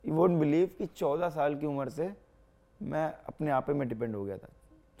You won't believe कि 14 साल की उम्र से मैं अपने आप पे मैं डिपेंड हो गया था।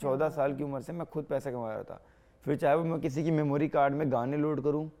 14 साल की उम्र से मैं खुद पैसे कमा रहा था। फिर चाहे वो मैं किसी की मेमोरी कार्ड में गाने लोड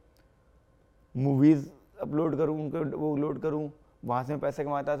करूं, मूवीज़ अपलोड करूं, उनको वो लोड करूं, वहाँ से मैं पैसे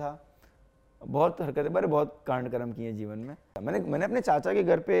कमाता था। बहुत हरकतें, मैंने बहुत कांड कर्म किए हैं जीवन में। मैंने अपने चाचा के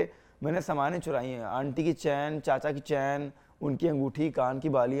घर पे मैंने सामानें चुराई हैं। आंटी की चैन, चाचा की चैन, उनकी अंगूठी, कान की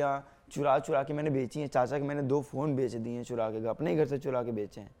बालियाँ चुरा चुरा के मैंने बेची हैं। चाचा के मैंने 2 फ़ोन बेच दिए हैं चुरा के, अपने ही घर से चुरा के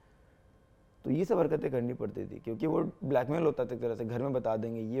बेचे हैं। तो ये सब हरकतें करनी पड़ती थी क्योंकि वो ब्लैकमेल होता था एक तरह से, घर में बता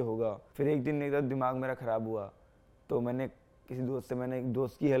देंगे ये होगा। फिर एक दिन एकदम दिमाग मेरा ख़राब हुआ तो मैंने किसी दोस्त से, मैंने एक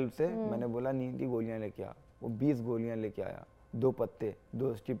दोस्त की हेल्प से मैंने बोला नींद की गोलियाँ लेके आ। वो 20 गोलियाँ लेके आया, 2 पत्ते,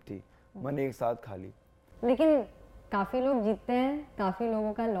 2 स्ट्रिप थी, मैंने एक साथ खा ली। लेकिन काफी लोग जीतते हैं, काफी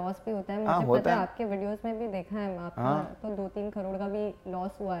लोगों का लॉस भी होता है। मुझे पता है, आपके वीडियोस में भी देखा है आपका। तो 2-3 करोड़ का भी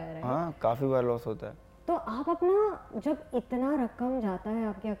लॉस हुआ है, राइट? हाँ, काफी बार लॉस होता है। तो आप अपना, जब इतना रकम जाता है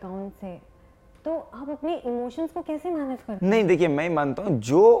आपके अकाउंट से, तो आप अपने इमोशंस को कैसे मैनेज करते हैं? नहीं, देखिए मैं मानता हूँ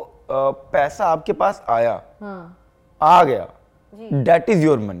जो पैसा आपके पास आया, आ गया, that is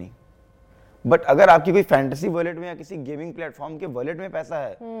your money. But अगर आपकी कोई फैंटेसी वॉलेट में या किसी गेमिंग प्लेटफॉर्म के वॉलेट में पैसा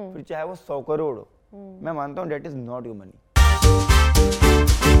है, फिर चाहे वो 100 करोड़ हो, मैं मानता हूँ that is not your money.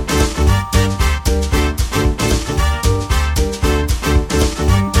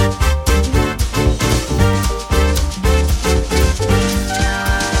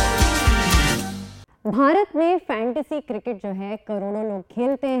 Bharat में फैंटेसी क्रिकेट जो है करोड़ों लोग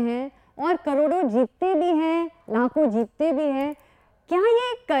खेलते हैं और करोड़ों जीतते भी हैं, लाखों जीतते भी हैं। क्या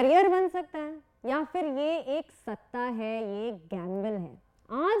ये करियर बन सकता है या फिर ये एक सट्टा है, ये गैम्बल है?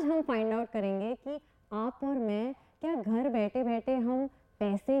 आज हम फाइंड आउट करेंगे कि आप और मैं क्या घर बैठे बैठे हम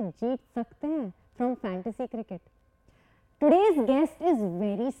पैसे जीत सकते हैं from fantasy cricket. Today's guest is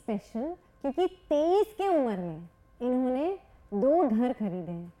very special क्योंकि 23 की उम्र में इन्होंने 2 घर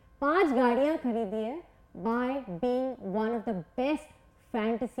खरीदे हैं, 5 गाड़ियां खरीदी है, by being one of the best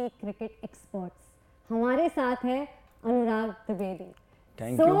fantasy cricket experts. हमारे साथ है अनुराग Dwivedi.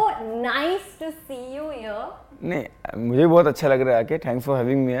 Thank you. So nice to C you here. नहीं, मुझे बहुत अच्छा लग रहा है कि thanks for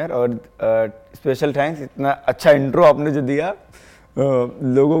having me here, और स्पेशल थैंक्स, इतना अच्छा इंट्रो आपने जो दिया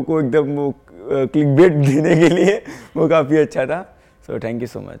लोगों को एकदम वो क्लिकबेट देने के लिए, वो काफ़ी अच्छा था। सो थैंक यू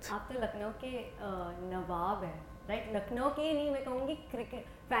सो मच। आप तो लखनऊ के नवाब हैं, राइट? लखनऊ के नहीं, मैं कहूँगी क्रिकेट,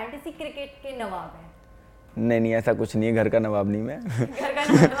 फैंटेसी क्रिकेट के नवाब हैं। नहीं, ऐसा कुछ नहीं है, घर का नवाब नहीं मैं। घर का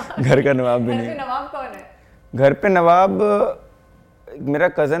नवाब घर का नवाब भी नहीं। घर पे नवाब कौन है? घर पे नवाब मेरा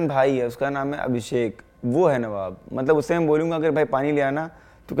कज़न भाई है, उसका नाम है अभिषेक, वो है नवाब। मतलब उससे मैं बोलूँगा अगर भाई पानी ले आना,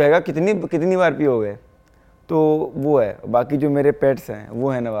 तो कहेगा कितनी बार पियोगे, तो वो है। बाकी जो मेरे पेट्स हैं वो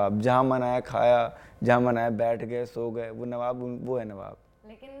है नवाब, जहाँ मन आया खाया, जहाँ मन आया बैठ गए, सो गए, वो नवाब, वो है नवाब।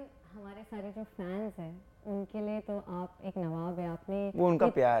 लेकिन हमारे सारे जो फैंस हैं उनके लिए तो आप एक नवाब है। आपने वो उनका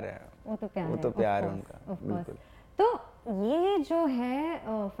प्यार है, वो तो प्यार है उनका, बिल्कुल। तो ये जो है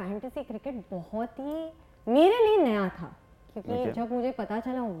फैंटेसी क्रिकेट बहुत ही मेरे लिए नया था क्योंकि जब मुझे पता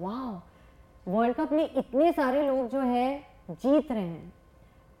चला वाह वर्ल्ड कप में इतने सारे लोग जो है जीत रहे हैं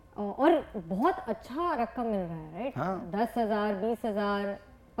और बहुत अच्छा रकम मिल रहा है, राइट? 10,000, 20,000,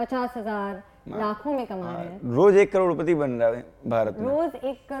 50,000, लाखों में कमा रहे हैं। रोज 1 करोड़पति बन रहा है भारत में। रोज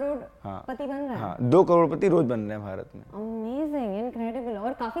 1 करोड़पति बन रहा है। हाँ, 2 करोड़पति रोज बन रहे हैं भारत में। Amazing, incredible.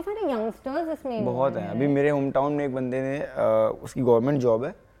 और काफी सारे यंगस्टर्स इसमें बहुत हैं। अभी मेरे होम टाउन में एक बंदे ने उसकी गवर्नमेंट जॉब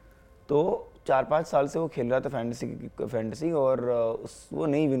है, तो 4-5 साल से वो खेल रहा था फैंटेसी और वो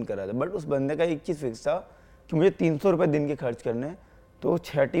नहीं विन कर रहा था। बट उस बंदे का एक चीज़ फिक्स था कि मुझे 300 रुपये दिन के खर्च करने, तो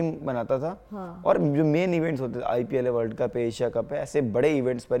 6 टीम बनाता था। और जो मेन इवेंट्स होते थे, IPL है, वर्ल्ड कप है, एशिया कप है, ऐसे बड़े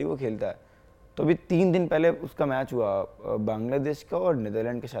इवेंट्स पर ही वो खेलता है। तो अभी 3 दिन पहले उसका मैच हुआ, बांग्लादेश का और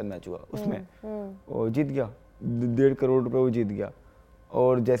नीदरलैंड के साथ मैच हुआ, उसमें वो जीत गया, 1.5 करोड़ रुपये वो जीत गया।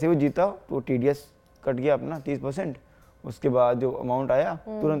 और जैसे वो जीता तो TDS कट गया अपना 30%। उसके बाद जो अमाउंट आया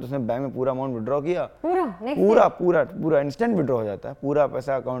तुरंत उसने बैंक में पूरा अमाउंट विड्रॉ किया, पूरा इंस्टेंट विड्रॉ हो जाता है, पूरा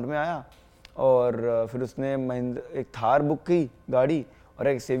पैसा अकाउंट में आया। और फिर उसने एक थार बुक की गाड़ी और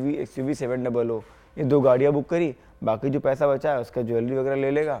एक XUV 700, ये 2 गाड़ियाँ बुक करी। बाकी जो पैसा बचा है उसका ज्वेलरी वगैरह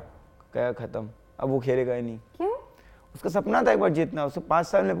ले लेगा, क्या खत्म। अब वो खेलेगा ही नहीं। क्यों? उसका सपना था एक बार जीतना, उसने 5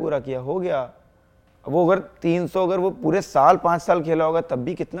 साल में पूरा किया, हो गया। अब वो अगर 300, अगर वो पूरे साल 5 साल खेला होगा तब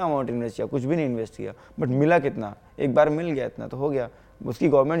भी कितना अमाउंट इन्वेस्ट किया, कुछ भी नहीं इन्वेस्ट किया, बट मिला कितना, एक बार मिल गया इतना तो हो गया। उसकी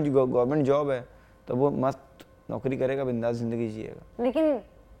गवर्नमेंट जॉब है, तो वो मस्त नौकरी करेगा, बिंदास जिंदगी जिएगा। लेकिन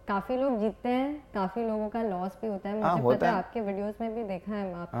काफी लोग जीतते हैं, काफी लोगों का लॉस भी होता है। मुझे पता है, आपके वीडियोस में भी देखा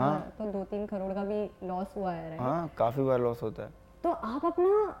है आपका। तो 2-3 करोड़ का भी लॉस हुआ है, राइट? हाँ, काफी बार लॉस होता है। तो आप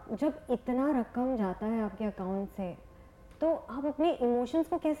अपना, जब इतना रकम जाता है आपके अकाउंट से, तो आप अपने इमोशंस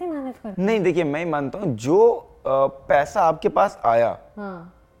को कैसे मैनेज करते हैं? नहीं, देखिए मैं मानता हूँ जो पैसा आपके पास आया,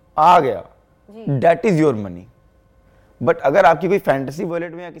 आ गया, debt is your money. But अगर आपकी कोई फैंटेसी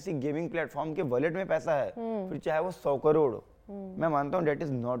वॉलेट में या किसी गेमिंग प्लेटफॉर्म के वॉलेट में पैसा है, फिर चाहे वो 100 करोड़ हो, मैं मानता हूँ debt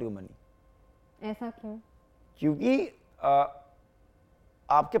is not your money. ऐसा क्यों? क्योंकि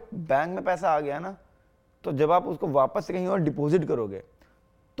आपके बैंक में पैसा आ गया ना, तो जब आप उसको वापस से कहीं और डिपॉजिट करोगे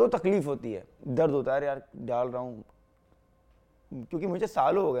तो तकलीफ होती है, दर्द होता है, यार डाल रहा हूँ, क्योंकि मुझे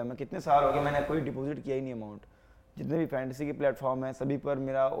सालों हो गए, मैं कितने साल हो गए मैंने कोई डिपॉजिट किया ही नहीं अमाउंट। जितने भी फैंटेसी के प्लेटफॉर्म हैं सभी पर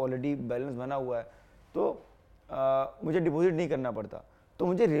मेरा ऑलरेडी बैलेंस बना हुआ है, तो मुझे डिपॉजिट नहीं करना पड़ता, तो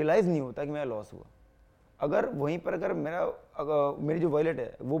मुझे रियलाइज़ नहीं होता कि मेरा लॉस हुआ। अगर वहीं पर अगर मेरी जो वॉलेट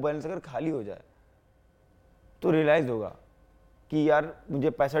है वो बैलेंस अगर खाली हो जाए तो रियलाइज़ होगा कि यार मुझे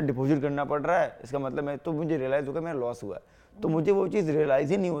पैसा डिपॉजिट करना पड़ रहा है, इसका मतलब है, तो मुझे रियलाइज़ होगा मेरा लॉस हुआ है। तो मुझे वो चीज़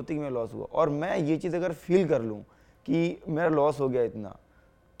रियलाइज़ ही नहीं होती कि मेरा लॉस हुआ, और मैं ये चीज़ अगर फील कर लूँ कि मेरा लॉस हो गया इतना,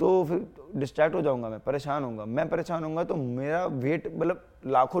 तो फिर डिस्ट्रैक्ट हो जाऊंगा, मैं परेशान होऊंगा, तो मेरा वेट, मतलब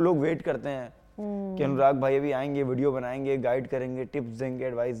लाखों लोग वेट करते हैं कि अनुराग भाई अभी आएंगे, वीडियो बनाएंगे, गाइड करेंगे, टिप्स देंगे,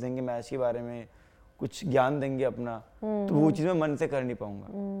 एडवाइस देंगे मैच के बारे में, कुछ ज्ञान देंगे अपना, तो वो चीज़ मैं मन से कर नहीं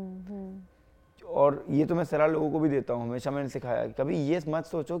पाऊंगा। और ये तो मैं सलाह लोगों को भी देता हूँ, हमेशा मैंने सिखाया कि कभी ये मत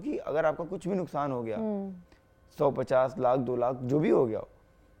सोचो कि अगर आपका कुछ भी नुकसान हो गया, 150 लाख 2 लाख जो भी हो गया,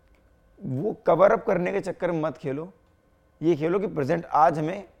 वो कवर अप करने के चक्कर में मत खेलो। ये खेलो कि प्रेजेंट आज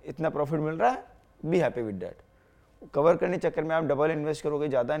हमें इतना प्रॉफिट मिल रहा है, be happy with that. Cover करने के चक्कर में आप डबल इन्वेस्ट करोगे,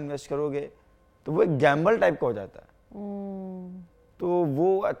 ज़्यादा इन्वेस्ट करोगे, तो वो एक गैम्बल टाइप का हो जाता है, तो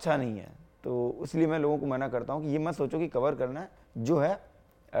वो अच्छा नहीं है। तो इसलिए मैं लोगों को मना करता हूँ कि ये मत सोचो कि कवर करना है, जो है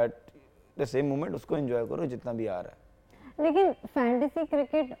एट द सेम मोमेंट उसको एंजॉय करो जितना भी आ रहा है। लेकिन फैंटेसी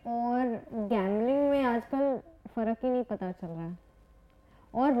क्रिकेट और गैम्बलिंग में आजकल फ़र्क ही नहीं पता चल रहा है,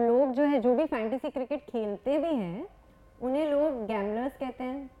 और लोग जो है, जो भी फैंटेसी क्रिकेट खेलते भी हैं, उन्हें लोग गैम्बलर्स कहते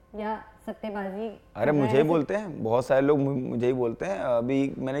हैं या सट्टेबाजी। अरे मुझे ही बोलते हैं, बहुत सारे लोग मुझे ही बोलते हैं।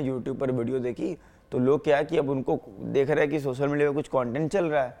 अभी मैंने यूट्यूब पर वीडियो देखी, तो लोग क्या है कि अब उनको देख रहे हैं कि सोशल मीडिया पे कुछ कंटेंट चल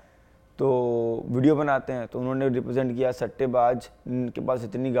रहा है, तो वीडियो बनाते हैं, तो उन्होंने रिप्रेजेंट किया सट्टेबाज, इनके पास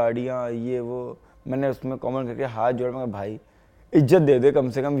इतनी गाड़ियाँ, ये वो। मैंने उसमें कमेंट करके हाथ जोड़, मैं भाई इज्जत दे दे, कम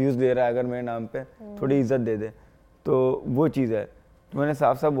से कम व्यूज़ दे रहा है अगर मेरे नाम पे, थोड़ी इज्जत दे दे। तो वो चीज़ है, तो मैंने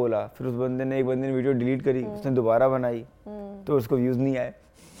साफ साफ बोला। फिर उस एक बंदे ने वीडियो डिलीट करी, उसने दोबारा बनाई, तो उसको व्यूज़ नहीं आए।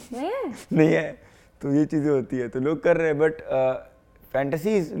 नहीं है, तो ये चीज़ें होती है, तो लोग कर रहे हैं। बट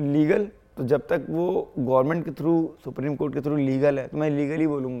फैंटेसी इज लीगल, तो जब तक वो गवर्नमेंट के थ्रू, सुप्रीम कोर्ट के थ्रू लीगल है, तो मैं लीगल ही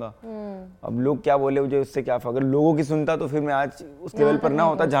बोलूँगा। अब लोग क्या बोले मुझे उससे क्या, अगर लोगों की सुनता तो फिर मैं आज उस लेवल पर ना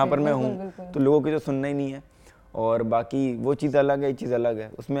होता जहाँ पर मैं हूँ। तो लोगों की तो सुनना ही नहीं है, और बाकी वो चीज़ अलग है, ये चीज़ अलग है,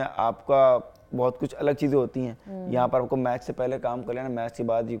 उसमें आपका बहुत कुछ अलग चीज़ें होती हैं। यहाँ पर आपको मैच से पहले काम कर लेना, मैच के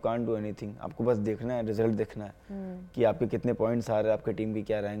बाद यू कांट डू एनीथिंग, आपको बस देखना है, रिजल्ट देखना है कि आपके कितने पॉइंट्स आ रहे हैं, आपकी टीम की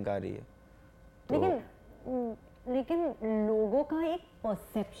क्या रैंक आ रही है। तो लेकिन लोगों का एक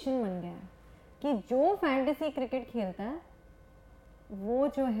परसेप्शन बन गया है कि जो फैंटेसी क्रिकेट खेलता है वो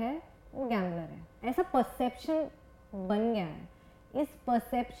जो है वो गैम्बलर है, ऐसा परसेप्शन बन गया है। इस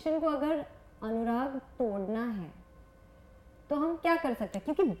परसेप्शन को अगर अनुराग तोड़ना है तो हम क्या कर सकते हैं,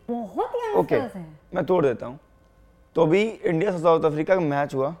 क्योंकि बहुत यंगस्टर्स हैं। मैं तोड़ देता हूँ। तो अभी इंडिया से साउथ अफ्रीका का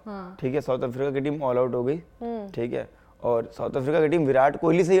मैच हुआ, ठीक है, साउथ अफ्रीका की टीम ऑल आउट हो गई, ठीक है, और साउथ अफ्रीका की टीम विराट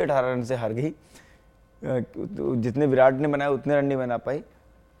कोहली से ही 18 रन से हार गई। तो जितने विराट ने बनाए उतने रन नहीं बना पाई।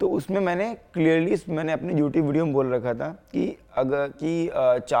 तो उसमें मैंने क्लियरली मैंने अपनी यूट्यूब वीडियो में बोल रखा था कि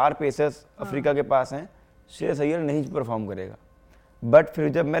अगर 4 पेसर्स अफ्रीका के पास हैं, श्रेयस अय्यर नहीं परफॉर्म करेगा। बट फिर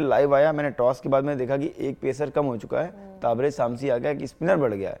जब मैं लाइव आया, मैंने टॉस के बाद मैंने देखा कि एक पेसर कम हो चुका है, ताबरेज सामसी आ गया, कि स्पिनर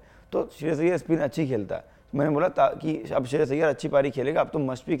बढ़ गया है, तो श्रेयस अय्यर स्पिन अच्छी खेलता है। मैंने बोला कि अब श्रेयस अय्यर अच्छी पारी खेलेगा, अब तो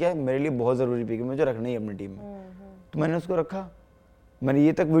मस्ट पिक है, मेरे लिए बहुत ज़रूरी पिक है, मुझे रखना ही अपनी टीम में। तो मैंने उसको रखा। मैंने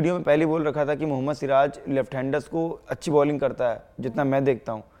ये तक वीडियो में पहले बोल रखा था कि मोहम्मद सिराज लेफ्ट हैंडर्स को अच्छी बॉलिंग करता है जितना मैं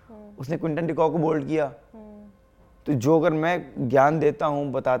देखता हूँ, उसने क्विंटन डिकॉ को बोल्ड किया। तो जो अगर मैं ज्ञान देता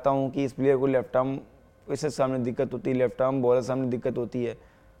हूँ, बताता हूँ कि इस प्लेयर को लेफ्ट आर्म इससे सामने दिक्कत होती है, लेफ्ट आर्म बॉलर सामने दिक्कत होती है,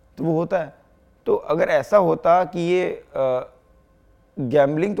 तो वो होता है। तो अगर ऐसा होता कि ये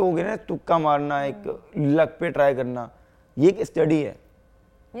गैम्बलिंग तो हो गया ना, तुक्का मारना, एक लक पे ट्राई करना, ये एक स्टडी है,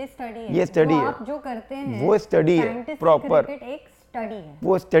 ये स्टडी है, आप जो करते हैं वो स्टडी है, प्रॉपर एक स्टडी है,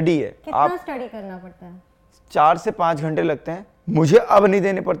 वो स्टडी है। कितना स्टडी करना पड़ता है? 4 से 5 घंटे लगते हैं। मुझे अब नहीं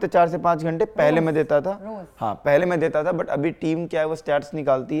देने पड़ते 4 से 5 घंटे, पहले मैं देता था। हाँ, पहले मैं देता था, बट अभी टीम क्या है वो स्टैट्स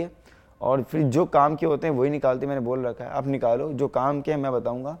निकालती है, और फिर जो काम के होते हैं वही निकालती है। मैंने बोल रखा है आप निकालो, जो काम के हैं मैं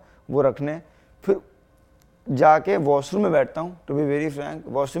बताऊंगा वो रखने। फिर जाके वॉशरूम में बैठता हूँ, to be very Frank,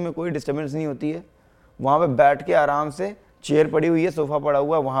 washroom में कोई डिस्टर्बेंस नहीं होती है। वहाँ पे बैठ के आराम से, चेयर पड़ी हुई है, सोफा पड़ा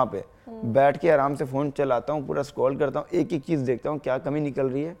हुआ है, वहाँ पे बैठ के आराम से फ़ोन चलाता हूँ, पूरा स्क्रॉल करता हूँ, एक एक चीज़ देखता हूँ क्या कमी निकल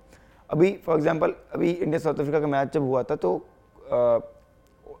रही है। अभी फॉर एग्जांपल अभी इंडिया साउथ अफ्रीका का मैच जब हुआ था, तो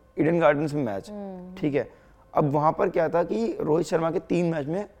ईडन गार्डन्स में मैच, ठीक है। अब वहां पर क्या था कि रोहित शर्मा के 3 मैच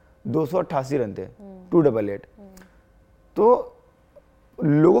में 288 रन थे, 288। तो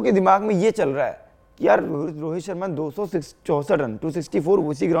लोगों के दिमाग में ये चल रहा है कि यार रोहित शर्मा 264 रन 264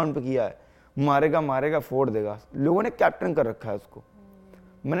 उसी ग्राउंड पे किया है, मारेगा मारेगा फोड़ देगा। लोगों ने कैप्टन कर रखा है उसको।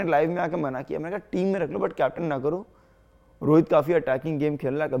 मैंने लाइव में आके मना किया, मैंने कहा टीम में रख लो बट कैप्टन ना करो। रोहित काफ़ी अटैकिंग गेम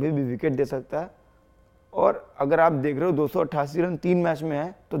खेल रहा है, कभी भी विकेट दे सकता है। और अगर आप देख रहे हो 288 रन 3 मैच में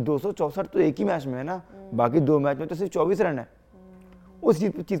है, तो 264 तो एक ही मैच में है ना, बाकी 2 मैच में तो सिर्फ 24 रन है। उस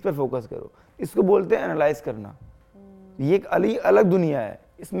चीज़ पर फोकस करो। इसको बोलते हैं एनालाइज करना। ये एक अलग दुनिया है।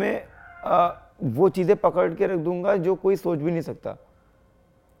 इसमें वो चीज़ें पकड़ के रख दूंगा जो कोई सोच भी नहीं सकता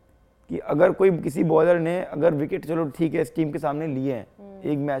कि अगर कोई किसी बॉलर ने अगर विकेट, चलो ठीक है इस टीम के सामने लिए हैं,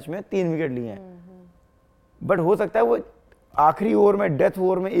 एक मैच में 3 विकेट लिए हैं, बट हो सकता है वो आखिरी ओवर में, डेथ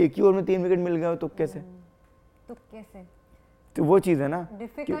ओवर में, एक ही ओवर में 3 विकेट मिल गए हो, तो कैसे? तो वो चीज़ है ना,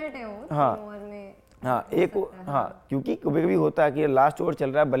 डिफिकल्ट है वो। हाँ, 3 ओवर में हाँ एक, हाँ क्योंकि कभी कभी होता है कि लास्ट ओवर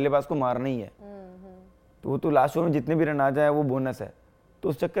चल रहा है, बल्लेबाज को मारना ही है, तो वो तो लास्ट ओवर में जितने भी रन आ जाए वो बोनस है। तो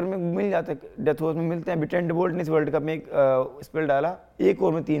उस चक्कर में मिल जाते हैं, डेथ ओवर में मिलते हैं। बिटेंट बोल्ट ने इस वर्ल्ड कप में एक स्पेल डाला, एक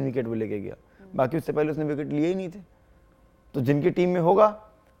ओवर में 3 विकेट वो लेके गया, बाकी उससे पहले उसने विकेट लिए ही नहीं थे। तो जिनकी टीम में होगा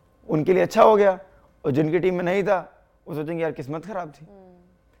उनके लिए अच्छा हो गया, और जिनकी टीम में नहीं था वो सोचेंगे यार किस्मत खराब थी।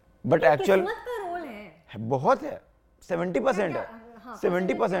 बट एक्चुअल बहुत है, 70% है,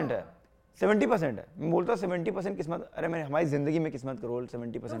 70% है, 70% है। मैं बोलता हूँ 70% किस्मत। अरे मैंने हमारी जिंदगी में किस्मत का रोल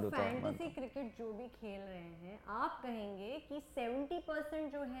 70% होता है। फैंटेसी क्रिकेट जो भी खेल रहे हैं, आप कहेंगे कि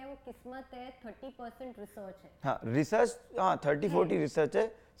 70% जो है वो किस्मत है, 30% रिसर्च है। हाँ रिसर्च, हाँ 30-40 रिसर्च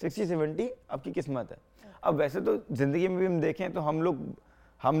है, 60-70 आपकी किस्मत है। अब वैसे तो जिंदगी में भी हम देखें तो हम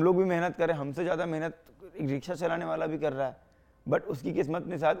लोग भी मेहनत करें, हमसे ज़्यादा मेहनत एक रिक्शा चलाने वाला भी कर रहा है, बट उसकी किस्मत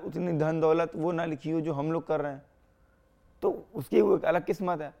में शायद उतनी धन दौलत वो ना लिखी हो जो हम लोग कर रहे हैं, तो उसकी वो एक अलग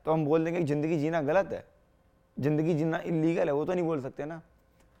किस्मत है। तो हम बोल देंगे कि ज़िंदगी जीना गलत है, ज़िंदगी जीना इलीगल है, वो तो नहीं बोल सकते ना।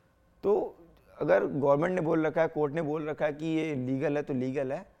 तो अगर गवर्नमेंट ने बोल रखा है, कोर्ट ने बोल रखा है कि ये लीगल है तो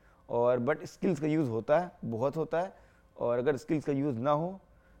लीगल है, और बट स्किल्स का यूज़ होता है, बहुत होता है, और अगर स्किल्स का यूज़ ना हो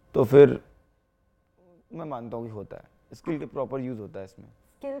तो फिर मैं मानता हूँ कि होता है, स्किल का प्रॉपर यूज़ होता है इसमें,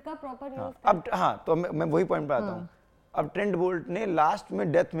 स्किल का प्रॉपर यूज। अब हाँ तो मैं वही पॉइंट पे आता हूँ। अब ट्रेंट बोल्ट ने लास्ट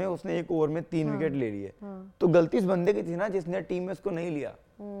में डेथ में उसने एक ओवर में 3 विकेट ले लिए, तो गलती इस बंदे की थी ना जिसने टीम में उसको नहीं लिया।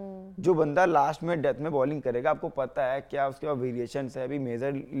 जो बंदा लास्ट में डेथ में बॉलिंग करेगा, आपको पता है क्या उसके बाद वेरिएशंस है। अभी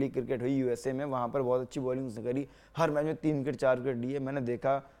मेजर लीग क्रिकेट हुई यूएसए में, वहां पर बहुत अच्छी बॉलिंग उसने करी, हर मैच में 3 विकेट 4 विकेट लिए। मैंने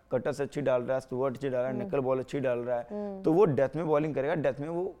देखा कटर्स अच्छी डाल रहा है, स्टुअर्ट अच्छी डाल रहा है, निकल बॉल अच्छी डाल रहा है, तो वो डेथ में बॉलिंग करेगा। डेथ में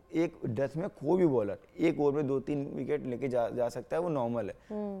वो डेथ में कोई भी बॉलर एक ओवर में 2-3 विकेट लेके जा सकता है, वो नॉर्मल है।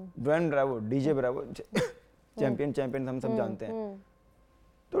 Brian Bravo, DJ Bravo champion हम सब जानते हैं।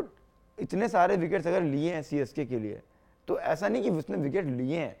 तो इतने सारे विकेट्स अगर लिए हैं सीएसके के लिए, तो ऐसा नहीं कि उसने विकेट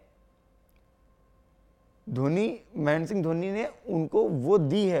लिए हैं, महेंद्र सिंह धोनी ने उनको वो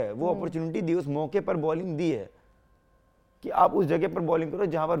दी है, वो अपॉर्चुनिटी दी, उस मौके पर बॉलिंग दी है कि आप उस जगह पर बॉलिंग करो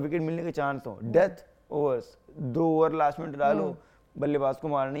जहां पर विकेट मिलने के चांस हो। डेथ ओवर्स, 2 ओवर लास्ट में डालो, बल्लेबाज को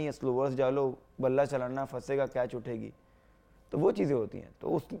मारनी है, स्लोवर्स डालो, बल्ला चलाना, फंसेगा, कैच उठेगी, तो वो चीजें होती हैं। तो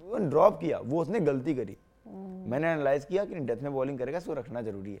उसने ड्रॉप किया, वो उसने गलती करी। मैंने एनालाइज किया कि डेथ में बॉलिंग करेगा, इसको रखना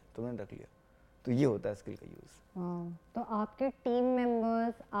जरूरी है, तो मैंने रख लिया। तो ये होता है स्किल का यूज। तो आपके टीम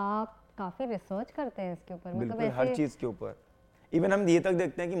मेंबर्स, आप काफी रिसर्च करते हैं इसके ऊपर? बिल्कुल, हर चीज के ऊपर। इवन हम ये तक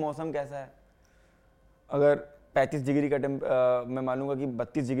देखते हैं कि मौसम कैसा है। अगर 35 डिग्री का मैं मानूंगा कि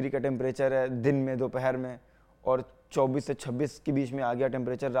 32 डिग्री का टेम्परेचर है दिन में, दोपहर में, और 24 से 26 के बीच में आ गया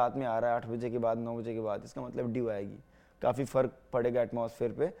टेम्परेचर, रात में आ रहा है 8 बजे के बाद, 9 बजे के बाद, इसका मतलब ड्यू आएगी। काफ़ी फर्क पड़ेगा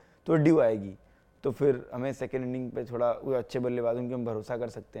एटमॉस्फेयर पे, तो ड्यू आएगी। तो फिर हमें सेकेंड इनिंग पे थोड़ा अच्छे बल्लेबाज उनके हम भरोसा कर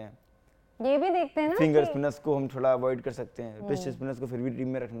सकते हैं। ये भी देखते हैं ना, फिंगर स्पिनर्स को हम थोड़ा अवॉइड कर सकते हैं, रिस्ट स्पिनर्स को फिर भी टीम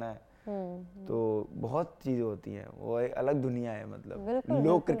में रखना है। तो बहुत चीज़ें होती हैं, वो एक अलग दुनिया है। मतलब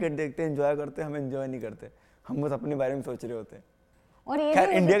लोग क्रिकेट देखते हैं, एंजॉय करते हैं, हम एंजॉय नहीं करते, हम बस अपने बारे में सोच रहे होते हैं। और ये खैर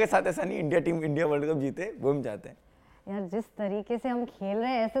इंडिया के साथ ऐसा नहीं, इंडिया वर्ल्ड कप जीते वो हम चाहते हैं। यार जिस तरीके से हम खेल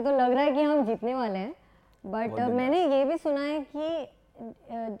रहे हैं, ऐसे तो लग रहा है कि हम जीतने वाले हैं, बट मैंने ये भी सुना है कि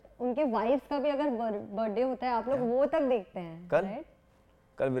उनके वाइफ्स का भी अगर बर्थडे होता है, आप लोग वो तक देखते हैं।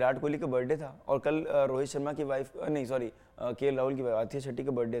 कल विराट कोहली का बर्थडे था, और कल रोहित शर्मा की वाइफ, नहीं सॉरी, केएल राहुल की वाइफ आतिया शेट्टी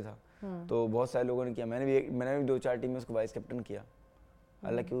का बर्थडे था। तो बहुत सारे लोगों ने किया, मैंने भी 2-4 टीम में उसको वाइस कैप्टन किया।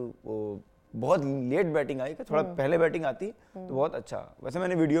 हालांकि वो बहुत लेट बैटिंग आई, थोड़ा पहले बैटिंग आती तो बहुत अच्छा। वैसे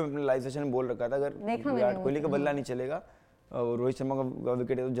मैंने वीडियो में लाइव सेशन में बोल रखा था, अगर विराट कोहली का बल्ला नहीं चलेगा, रोहित शर्मा का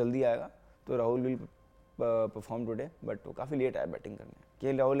विकेट है तो जल्दी आएगा, तो Rahul will perform today, but वो काफ़ी लेट आया बैटिंग करने।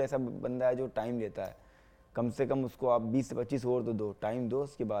 केएल राहुल ऐसा बंदा है जो टाइम लेता है, कम से कम उसको आप 20 से 25 ओवर तो दो, टाइम दो,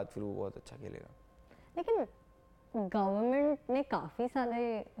 उसके बाद फिर वो बहुत अच्छा खेलेगा। लेकिन गवर्नमेंट ने काफ़ी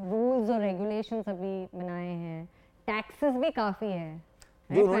सारे रूल्स और रेगुलेशंस अभी बनाए हैं, टैक्सेस भी काफ़ी है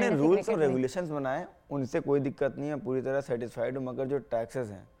जो उन्होंने fantasy रूल्स cricket और में। रेगुलेशंस बनाए उनसे कोई दिक्कत नहीं है, पूरी तरह सेटिस्फाइड हूँ, मगर जो टैक्सेस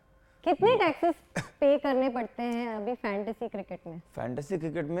हैं कितने टैक्सेस पे करने पड़ते हैं अभी फैंटेसी क्रिकेट में? फैंटेसी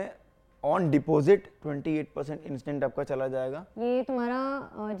क्रिकेट में ऑन डिपॉजिट 28% इंस्टेंट आपका चला जाएगा। ये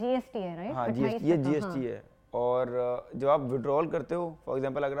तुम्हारा जीएसटी है, राइट? हाँ जीएसटी, ये जीएसटी है। और जब आप विड्रॉल करते हो, फॉर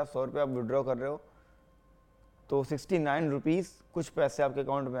एग्जांपल अगर आप 100 रुपये आप विड्रॉ कर रहे हो तो 69 रुपीज़ कुछ पैसे आपके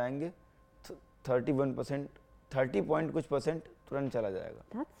अकाउंट में आएंगे, 31%, 30 पॉइंट कुछ परसेंट तुरंत चला जाएगा।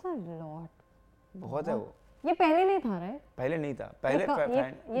 That's a lot. बहुत है वो। ये पहले नहीं था, राइट? पहले नहीं था, पहले ये अब अभी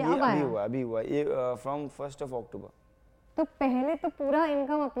आया? हुआ, अभी हुआ ये फ्रॉम 1 अक्टूबर। तो पहले तो पूरा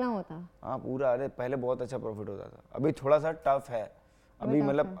इनकम अपना होता। हाँ पूरा, अरे पहले बहुत अच्छा प्रॉफिट होता था, अभी थोड़ा सा टफ है। अभी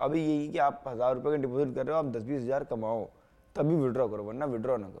मतलब अभी यही कि आप 1000 रुपये का डिपॉजिट कर रहे हो, आप 10-20 हज़ार कमाओ तभी विड्रॉ करो, वरना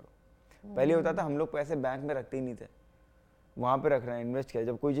विड्रॉ ना करो। पहले होता था हम लोग पैसे बैंक में रखते ही नहीं थे, वहाँ पे रख रहे हैं, इन्वेस्ट किया,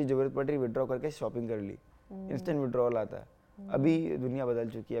 जब कोई चीज़ जरूरत पड़ रही विड्रॉ करके शॉपिंग कर ली, इंस्टेंट विड्रॉल आता है। अभी दुनिया बदल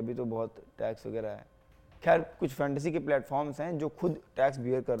चुकी है, अभी तो बहुत टैक्स वगैरह है। खैर कुछ फैंटेसी के प्लेटफॉर्म्स हैं जो खुद टैक्स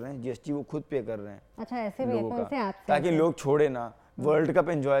बियर कर रहे हैं, जीएसटी वो खुद पे कर रहे हैं अच्छा, ऐसे भी है? लोगों कौन का, से ऐप्स? ताकि लोग छोड़े ना, वर्ल्ड कप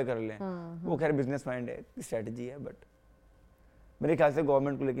एंजॉय कर लें। हाँ, वो खैर बिजनेस माइंड है, स्ट्रेटजी है, बट मेरे ख्याल से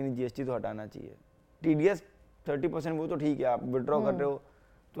गवर्नमेंट को लेकिन जीएसटी तो हटाना चाहिए। टीडीएस 30% वो तो ठीक है, आप विड्रॉ कर रहे हो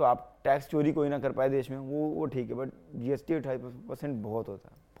तो आप टैक्स चोरी कोई ना कर पाए देश में, वो ठीक है, बट जीएसटी 28% बहुत होता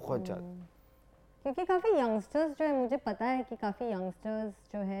है, बहुत ज़्यादा। क्योंकि काफ़ी यंगस्टर्स जो है, मुझे पता है कि काफ़ी यंगस्टर्स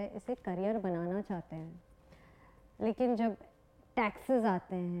जो है इसे करियर बनाना चाहते हैं, लेकिन जब टैक्सेस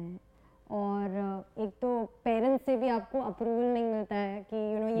आते हैं और एक तो पेरेंट्स से भी आपको अप्रूवल नहीं मिलता है कि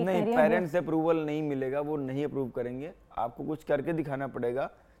ये नहीं, करियर पेरेंट्स से अप्रूवल नहीं मिलेगा, वो नहीं अप्रूव करेंगे, आपको कुछ करके दिखाना पड़ेगा।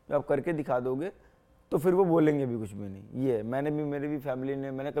 जब आप करके दिखा दोगे तो फिर वो बोलेंगे भी कुछ भी नहीं। ये मैंने भी, मेरी भी फैमिली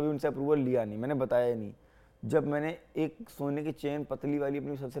ने, मैंने कभी उनसे अप्रूवल लिया नहीं, मैंने बताया ही नहीं। जब मैंने एक सोने की चेन पतली वाली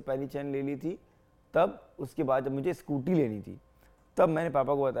अपनी सबसे पहली चेन ले ली थी, तब उसके बाद जब मुझे स्कूटी लेनी थी, तब मैंने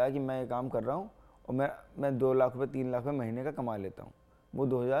पापा को बताया कि मैं ये काम कर रहा हूँ और मैं 2 लाख रुपये 3 लाख रुपये महीने का कमा लेता हूँ। वो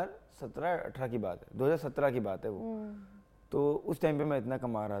 2017-18 की बात है, 2017 की बात है वो। तो उस टाइम पे मैं इतना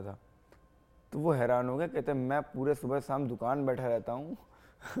कमा रहा था, तो वो हैरान हो गए, कहते मैं पूरे सुबह शाम दुकान बैठा रहता हूँ।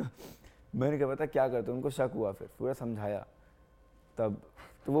 मैंने क्या पता क्या करते, उनको शक हुआ, फिर पूरा समझाया तब,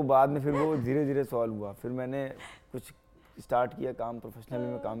 तो वो बाद में फिर वो धीरे धीरे सॉल्व हुआ। फिर मैंने कुछ स्टार्ट किया काम, प्रोफेशनली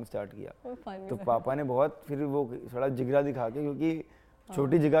में काम स्टार्ट किया, तो पापा ने बहुत फिर वो थोड़ा जिगरा दिखा के, क्योंकि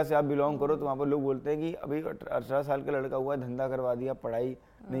छोटी जगह से आप बिलोंग करो तो वहाँ पर लोग बोलते हैं कि अभी 18 साल का लड़का हुआ है, धंधा करवा दिया, पढ़ाई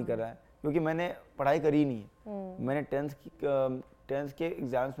नहीं कर रहा है। क्योंकि मैंने पढ़ाई करी नहीं है, मैंने 10th के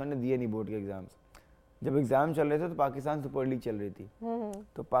एग्ज़ाम्स मैंने दिए नहीं, बोर्ड के एग्ज़ाम्स। जब एग्ज़ाम चल रहे थे तो पाकिस्तान सुपर लीग चल रही थी,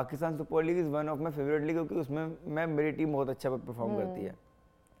 तो Pakistan super league is one of my favourite league, क्योंकि उसमें मेरी टीम बहुत अच्छा परफॉर्म करती है।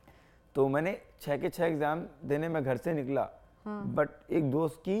 तो मैंने 6 के 6 एग्ज़ाम देने में घर से निकला, बट एक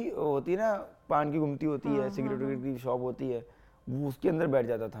दोस्त की होती है ना, पान की गुमटी होती है, सिगरेट की शॉप होती है, वो उसके अंदर बैठ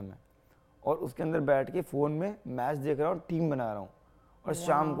जाता था मैं, और उसके अंदर बैठ के फ़ोन में मैच देख रहा हूँ, टीम बना रहा हूँ, और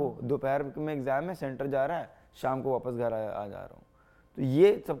शाम को दोपहर में एग्ज़ाम है, सेंटर जा रहा है, शाम को वापस घर आ जा रहा हूँ। तो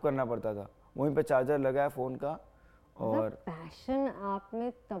ये सब करना पड़ता था, वहीं पे चार्जर लगा है फ़ोन का। और पैशन आप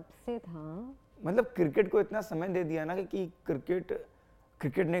में तब से था? मतलब क्रिकेट को इतना समय दे दिया ना कि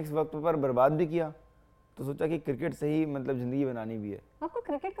क्रिकेट ने इस वक्त पर बर्बाद भी किया, तो सोचा कि क्रिकेट से ही मतलब ज़िंदगी बनानी भी है। आपको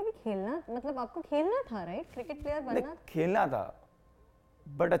क्रिकेट कभी खेलना, मतलब आपको खेलना था, राइट? क्रिकेट प्लेयर बनना? खेलना था,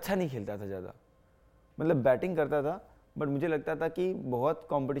 बट अच्छा नहीं खेलता था ज़्यादा, मतलब बैटिंग करता था, बट मुझे लगता था कि बहुत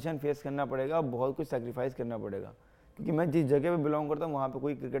कंपटीशन फेस करना पड़ेगा, बहुत कुछ सेक्रीफाइस करना पड़ेगा, क्योंकि मैं जिस जगह पे बिलोंग करता हूँ वहाँ पे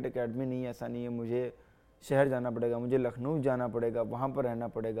कोई क्रिकेट एकेडमी नहीं है, ऐसा नहीं है। मुझे शहर जाना पड़ेगा, मुझे लखनऊ जाना पड़ेगा, वहाँ पर रहना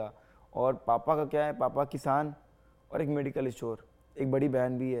पड़ेगा। और पापा का क्या है, पापा किसान और एक मेडिकल स्टोर, एक बड़ी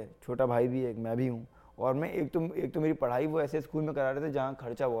बहन भी है, छोटा भाई भी है, एक मैं भी हूँ। और मैं एक तो मेरी पढ़ाई वो ऐसे स्कूल में करा रहे थे जहाँ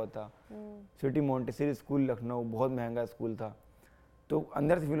खर्चा बहुत था, सिटी मोंटेसरी स्कूल लखनऊ, बहुत महंगा स्कूल था। तो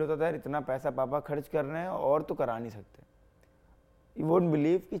अंदर से फील होता था यार इतना पैसा पापा खर्च कर रहे हैं और तो करा नहीं सकते। यू वोंट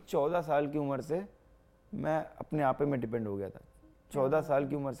बिलीव कि 14 साल की उम्र से मैं अपने आप पे मैं डिपेंड हो गया था। 14 साल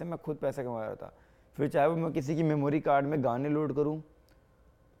की उम्र से मैं खुद पैसा कमा रहा था, फिर चाहे वो मैं किसी की मेमोरी कार्ड में गाने लोड करूं,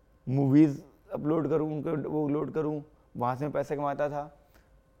 मूवीज़ अपलोड करूं, उनको वो लोड करूं, वहाँ से मैं पैसा कमाता था।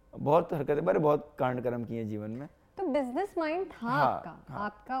 बहुत हरकतें, बारे बहुत कांड कर्म किए जीवन में। तो बिजनेस माइंड था आपका,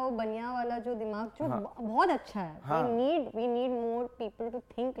 आपका वो बनिया वाला जो दिमाग जो बहुत अच्छा है। we need more people to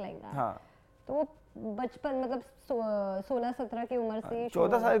think like that। तो वो बचपन मतलब 16-17 की उम्र से,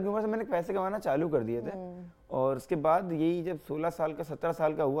 14 साल की उम्र से मैंने पैसे कमाना चालू कर दिए थे। और उसके बाद यही जब 16 साल का 17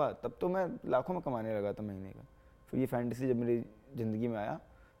 साल का हुआ तब तो मैं लाखों में कमाने लगा था महीने का। फिर ये फैंटेसी जब मेरी ज़िंदगी में आया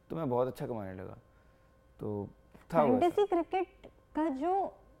तो मैं बहुत अच्छा कमाने लगा। तो था फैंटेसी क्रिकेट का जो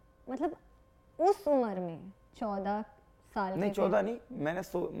मतलब उस उम्र में 14 साल नहीं के 14 नहीं,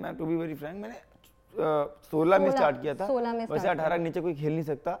 मैं टू बी वेरी फ्रैंक, मैंने 16 में स्टार्ट किया था। 16 में वैसे 18 के नीचे कोई खेल नहीं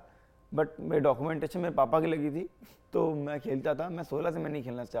सकता, बट मेरी डॉक्यूमेंटेशन मेरे पापा की लगी थी तो मैं खेलता था। मैं 16 से मैंने नहीं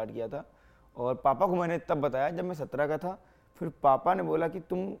खेलना स्टार्ट किया था, और पापा को मैंने तब बताया जब मैं 17 का था। फिर पापा ने बोला कि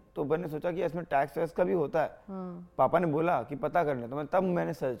तुम तो, मैंने सोचा कि इसमें टैक्स वैक्स का भी होता है। पापा ने बोला कि पता कर ले, तो तब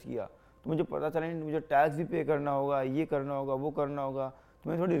मैंने सर्च किया तो मुझे पता चला नहीं, मुझे टैक्स भी पे करना होगा, ये करना होगा, वो करना होगा। तो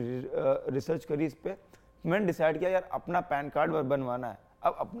मैंने थोड़ी रिसर्च करी इस पर। मैंने डिसाइड किया यार अपना पैन कार्ड बनवाना है।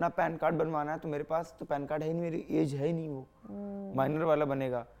 अब अपना पैन कार्ड बनवाना है तो मेरे पास तो पैन कार्ड है ही नहीं, मेरी एज है ही नहीं, वो माइनर वाला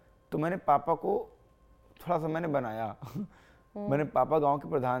बनेगा। तो मैंने पापा को थोड़ा सा मैंने बनाया मैंने, पापा गांव के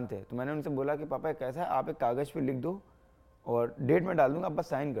प्रधान थे, तो मैंने उनसे बोला कि पापा कैसा है, आप एक कागज़ पे लिख दो और डेट में डाल दूंगा, आप बस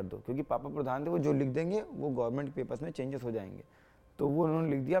साइन कर दो, क्योंकि पापा प्रधान थे, वो जो लिख देंगे वो गवर्नमेंट पेपर्स में चेंजेस हो जाएंगे। तो वो उन्होंने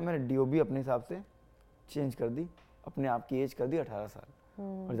लिख दिया। मैंने डीओबी अपने हिसाब से चेंज कर दी, अपने आप की एज कर दी 18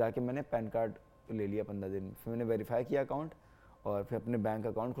 साल, और जाके मैंने पैन कार्ड ले लिया 15 दिन में। फिर मैंने वेरीफाई किया अकाउंट, और फिर अपने बैंक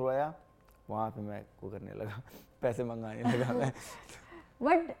अकाउंट खुलवाया। वहाँ पे मैं को करने लगा पैसे मंगाने लगा मैं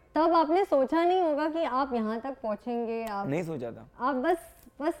बट तब आपने सोचा नहीं होगा कि आप यहाँ तक पहुँचेंगे? आप नहीं सोचा था। आप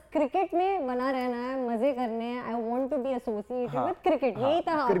बस क्रिकेट में बना रहना है, मजे करने हैं, I want to be associated with cricket, यही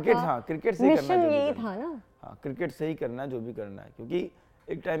था क्रिकेट। आपका क्रिकेट से ही करना, मिशन यही था ना? हाँ, क्रिकेट से ही करना जो भी करना है। क्योंकि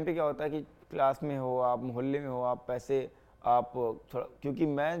एक टाइम पे क्या होता है कि क्लास में हो आप, मोहल्ले में हो आप, पैसे आप थोड़ा, क्योंकि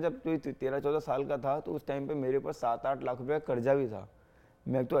मैं जब 13-14 साल का था तो उस टाइम पे मेरे ऊपर 7-8 लाख रुपए का कर्जा भी था।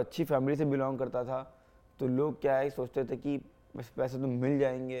 मैं तो अच्छी फैमिली से बिलोंग करता था, तो लोग क्या है सोचते थे कि बस पैसे तो मिल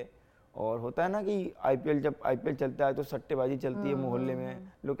जाएंगे। और होता है ना कि जब आईपीएल चलता है तो सट्टेबाजी चलती है मोहल्ले में,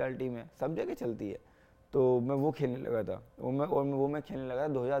 लोकेलिटी में, सब जगह चलती है। तो मैं वो खेलने लगा था, वो मैं खेलने लगा था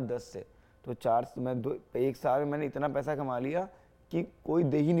 2010 से। तो एक साल में मैंने इतना पैसा कमा लिया कि कोई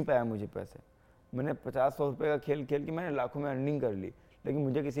दे ही नहीं पाया मुझे पैसे। मैंने 50-100 रुपये का खेल खेल के मैंने लाखों में अर्निंग कर ली, लेकिन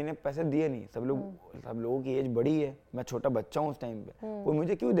मुझे किसी ने पैसे दिए नहीं। सब लोगों की एज बड़ी है, मैं छोटा बच्चा हूँ उस टाइम पे, कोई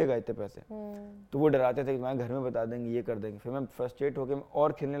मुझे क्यों देगा इतने पैसे। तो वो डराते थे कि मैं घर में बता देंगे, ये कर देंगे। फिर मैं फ्रस्ट्रेट होकर मैं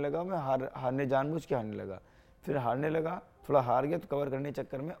और खेलने लगा, मैं हारने जानबूझ के हारने लगा। फिर हारने लगा, थोड़ा हार गया तो कवर करने के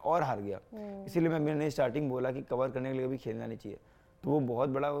चक्कर में और हार गया। इसीलिए मैंने स्टार्टिंग बोला कि कवर करने के लिए भी खेलना नहीं चाहिए। तो वो बहुत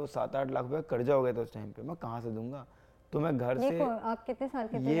बड़ा, वो 7-8 लाख रुपये कर्जा हो गया था उस टाइम पे, मैं कहाँ से दूंगा। तो मैं घर से, आप कितने साल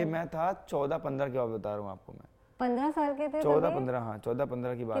के थे? ये मैं था 14-15 की बात बता रहा हूँ आपको मैं। 15 साल के थे? 14-15, हाँ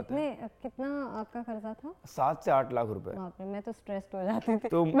 14-15 की बात है। कितना आपका कर्जा था? 7 से 8 लाख रुपए। बाप रे, मैं तो स्ट्रेस्ड हो जाती थी।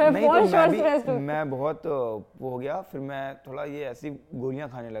 तो मैं नहीं, तो मैं बहुत वो हो गया। फिर मैं थोड़ा ये ऐसी गोलियां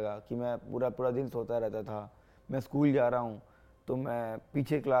खाने लगा कि मैं पूरा दिन सोता रहता था। मैं स्कूल जा रहा हूँ तो मैं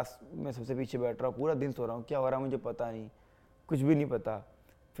पीछे क्लास में सबसे पीछे बैठ रहा हूँ, पूरा दिन सो रहा हूँ, क्या हो रहा है मुझे पता नहीं, कुछ भी नहीं पता।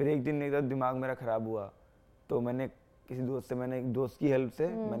 फिर एक दिन एकदम दिमाग मेरा ख़राब हुआ, तो मैंने एक दोस्त की हेल्प से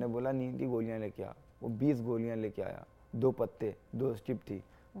मैंने बोला नींद की गोलियां लेके आ। वो 20 गोलियां लेके आया, 2 पत्ते, 2 स्ट्रिप थी,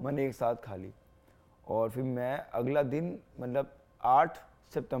 मैंने एक साथ खा ली। और फिर मैं अगला दिन, मतलब 8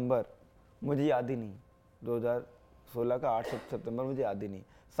 सितंबर, मुझे याद ही नहीं, 2016 का 8 सितंबर मुझे याद ही नहीं।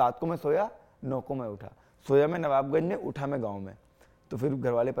 7 को मैं सोया, 9 को मैं उठा। सोया मैं नवाबगंज में, उठा मैं गाँव में। तो फिर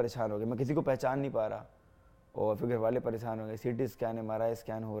घर वाले परेशान हो गए, मैं किसी को पहचान नहीं पा रहा। और फिर घर वाले परेशान हो गए, सीटी स्कैन MRI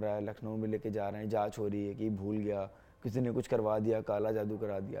स्कैन हो रहा है, लखनऊ में लेके जा रहे हैं, जांच हो रही है कि भूल गया, किसी ने कुछ करवा दिया, काला जादू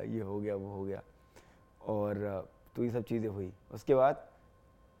करा दिया, ये हो गया, वो हो गया। और तो ये सब चीज़ें हुई। उसके बाद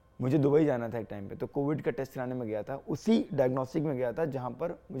मुझे दुबई जाना था एक टाइम पे, तो कोविड का टेस्ट कराने में गया था, उसी डायग्नोस्टिक में गया था जहाँ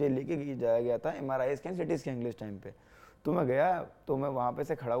पर मुझे लेके जाया गया था MRI स्कैन, CT स्कैन के लिए टाइम पे। तो मैं गया, तो मैं वहाँ पे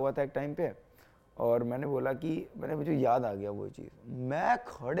से खड़ा हुआ था एक टाइम पे, और मैंने बोला कि मुझे याद आ गया वो चीज़, मैं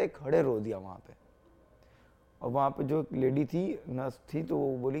खड़े खड़े रो दिया वहाँ पे। और वहाँ पे जो लेडी थी, नर्स थी, तो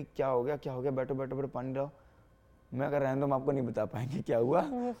वो बोली क्या हो गया, बैठो बैठो पानी लाओ। मैं कह रहा हूँ हम आपको नहीं बता पाएंगे क्या हुआ,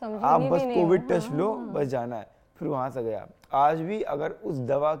 आप बस कोविड टेस्ट लो, बस जाना है। फिर वहाँ से गया। आज भी अगर उस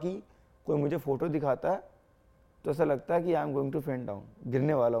दवा की कोई मुझे फोटो दिखाता है तो ऐसा लगता है कि I am going to faint down,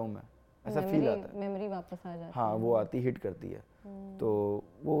 गिरने वाला हूँ मैं, ऐसा फील आता है। मेमोरी वापस आ जाती है। हाँ, वो आती, हिट करती है। तो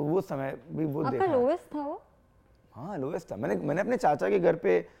वो समय भी वो देखा। आपका लोएस्ट था वो? हाँ, लोएस्ट था। मैंने अपने चाचा के घर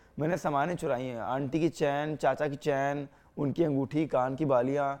पे मैंने सामानें चुराई हैं, आंटी की चैन, चाचा की चैन, उनकी अंगूठी, कान की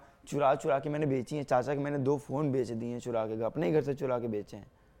बालियाँ चुरा के मैंने बेची हैं। चाचा के मैंने 2 फ़ोन बेच दिए हैं चुरा के, अपने ही घर से चुरा के बेचे हैं।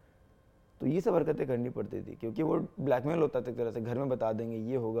 तो ये सब हरकतें करनी पड़ती थी, क्योंकि वो ब्लैकमेल होता था एक तरह से, घर में बता देंगे,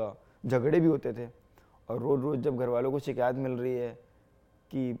 ये होगा। झगड़े भी होते थे। और रोज़ जब घर वालों को शिकायत मिल रही है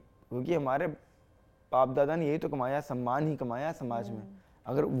कि, क्योंकि हमारे बाप दादा ने यही तो कमाया, सम्मान ही कमाया समाज में,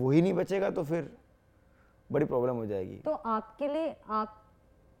 अगर वही नहीं बचेगा तो फिर बड़ी प्रॉब्लम हो जाएगी। तो आपके लिए, आप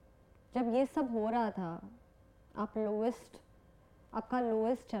जब ये सब हो रहा था, आपका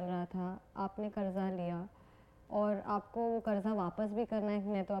लोएस्ट चल रहा था, आपने कर्जा लिया और आपको वो कर्जा वापस भी करना है,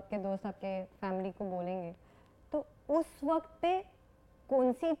 नहीं तो आपके दोस्त आपके फैमिली को बोलेंगे, तो उस वक्त पे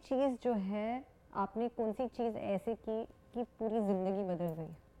कौन सी चीज़ जो है आपने कौन सी चीज़ ऐसी की कि पूरी ज़िंदगी बदल गई?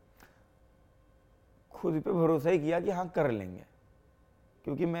 खुद पे भरोसा ही किया कि हाँ कर लेंगे।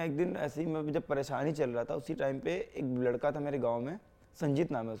 क्योंकि मैं एक दिन ऐसे ही, मैं जब परेशानी चल रहा था उसी टाइम पे एक लड़का था मेरे गांव में,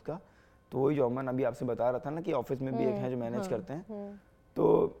 संजीत नाम है उसका, तो वही जो अमन अभी आपसे बता रहा था ना कि ऑफिस में भी एक है जो मैनेज करते हैं,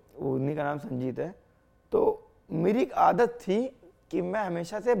 तो उन्हीं का नाम संजीत है। तो मेरी एक आदत थी कि मैं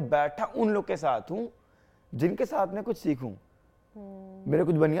हमेशा से बैठा उन लोग के साथ हूँ जिनके साथ मैं कुछ सीखूं। मेरे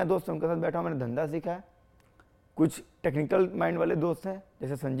कुछ बढ़िया दोस्त हैं, उनके साथ बैठा हूं, मैंने धंधा सीखा है। कुछ टेक्निकल माइंड वाले दोस्त हैं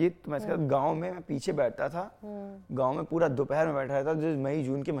जैसे संजीत, तो मैं इसके साथ गाँव में मैं पीछे बैठता था, गाँव में पूरा दोपहर में बैठा रहता था, जो मई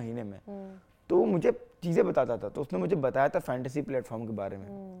जून के महीने में, तो वो मुझे चीज़ें बताता था। तो उसने मुझे बताया था फैंटेसी प्लेटफॉर्म के बारे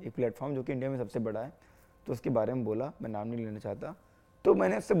में, एक प्लेटफॉर्म जो कि इंडिया में सबसे बड़ा है, तो उसके बारे में बोला, मैं नाम नहीं लेना चाहता। तो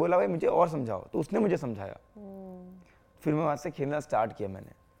मैंने उससे बोला भाई मुझे और समझाओ, तो उसने मुझे समझाया। फिर मैं वहाँ से खेलना स्टार्ट किया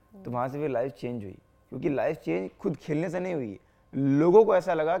मैंने, तो वहाँ से फिर लाइफ चेंज हुई। क्योंकि लाइफ चेंज खुद खेलने से नहीं हुई, लोगों को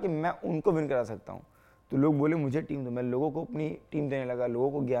ऐसा लगा कि मैं उनको विन करा सकता हूँ, तो लोग बोले मुझे टीम दो, मैं लोगों को अपनी टीम देने लगा, लोगों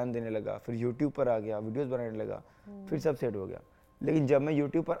को ज्ञान देने लगा, फिर यूट्यूब पर आ गया, वीडियोस बनाने लगा, फिर सब सेट हो गया। लेकिन जब मैं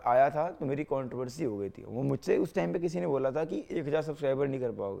यूट्यूब पर आया था तो मेरी कंट्रोवर्सी हो गई थी। वो मुझसे उस टाइम पे किसी ने बोला था कि 1000 सब्सक्राइबर नहीं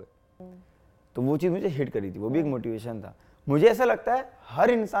कर पाओगे, तो वो चीज़ मुझे हिट करी थी, वो भी एक मोटिवेशन था। मुझे ऐसा लगता है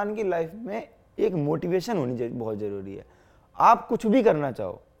हर इंसान की लाइफ में एक मोटिवेशन होनी चाहिए, बहुत ज़रूरी है। आप कुछ भी करना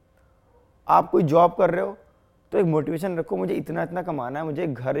चाहो, आप कोई जॉब कर रहे हो तो एक मोटिवेशन रखो, मुझे इतना इतना कमाना है, मुझे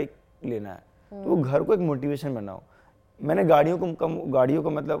एक घर एक लेना है, तो वो घर को एक मोटिवेशन बनाओ। मैंने गाड़ियों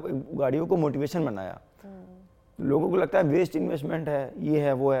को मोटिवेशन बनाया। लोगों को लगता है वेस्ट इन्वेस्टमेंट है, ये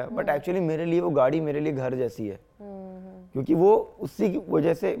है वो है, बट एक्चुअली मेरे लिए वो गाड़ी मेरे लिए घर जैसी है। क्योंकि वो उसी की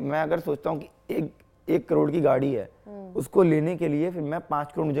वजह से मैं अगर सोचता हूँ कि एक करोड़ की गाड़ी है, उसको लेने के लिए फिर मैं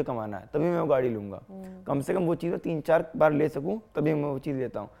 5 करोड़ मुझे कमाना है, तभी मैं वो गाड़ी लूंगा। कम से कम वो चीज़ 3-4 बार ले सकूं, तभी मैं वो चीज़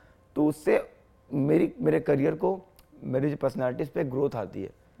लेता हूँ। तो उससे मेरे करियर को, मेरी जो पर्सनैलिटीज पे ग्रोथ आती है।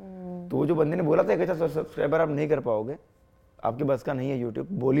 तो वो जो बंदे ने बोला था 1000 सब्सक्राइबर आप नहीं कर पाओगे, आपके बस का नहीं है, यूट्यूब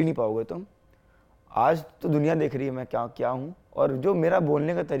बोल ही नहीं पाओगे तुम, आज तो दुनिया देख रही है मैं क्या हूँ। और जो मेरा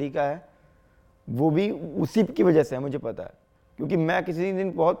बोलने का तरीका है वो भी उसी की वजह से है, मुझे पता है। क्योंकि मैं किसी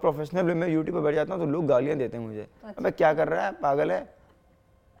दिन बहुत प्रोफेशनल वे में यूट्यूब पर बैठ जाता हूँ तो लोग गालियाँ देते हैं मुझे, अबे क्या कर रहा है, पागल है,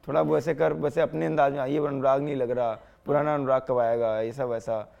 थोड़ा वैसे कर, वैसे अपने अंदाज में, ये अनुराग नहीं लग रहा, पुराना अनुराग कब आएगा, ऐसा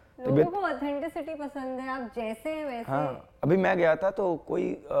वैसा। लोगों को ऑथेंटिसिटी पसंद है, आप जैसे हैं वैसे। हाँ, अभी मैं गया था तो कोई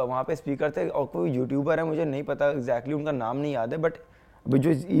वहाँ पे स्पीकर थे और कोई यूट्यूबर है, मुझे नहीं पता एग्जैक्टली, उनका नाम नहीं याद है, बट अभी जो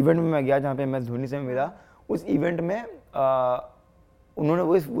इवेंट में मैं गया जहाँ पे MS धोनी से मिला, उस इवेंट में उन्होंने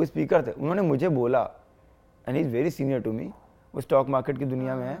वो स्पीकर थे, उन्होंने मुझे बोला, and he is very senior to me, वो स्टॉक मार्केट की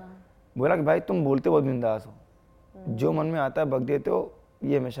दुनिया में है, बोला कि भाई तुम बोलते बहुत बिंदास हो, जो मन में आता है बक देते हो,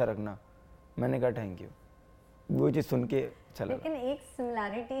 ये हमेशा रखना। मैंने कहा थैंक यू, वो चीज़ सुन के अच्छा लगा। लेकिन एक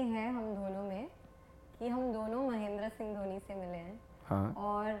सिमिलैरिटी है हम दोनों में कि हम दोनों महेंद्र सिंह धोनी से मिले हैं। हाँ।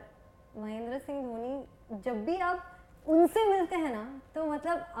 और महेंद्र सिंह धोनी जब भी आप उनसे मिलते हैं ना, तो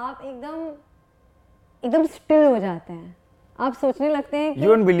मतलब आप एकदम स्टिल हो जाते हैं, आप सोचने लगते हैं कि यू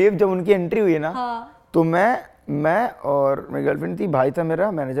डोंट बिलीव, जब उनकी एंट्री हुई ना, हाँ। तो मैं और मेरी गर्लफ्रेंड थी, भाई था मेरा,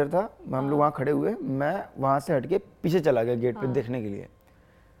 मैनेजर था, हम लोग वहाँ खड़े हुए, मैं वहाँ से हटके पीछे चला गया गेट पे देखने के लिए।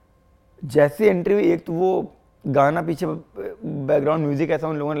 जैसे एंट्री हुई, एक तो वो गाना पीछे बैकग्राउंड म्यूजिक ऐसा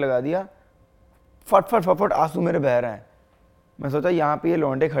उन लोगों ने लगा दिया, फट आंसू मेरे बह रहे हैं। मैं सोचा यहाँ पे ये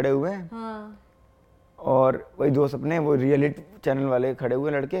लौंडे खड़े हुए हैं, हाँ। और वही दोस्त अपने वो रियलिटी चैनल वाले खड़े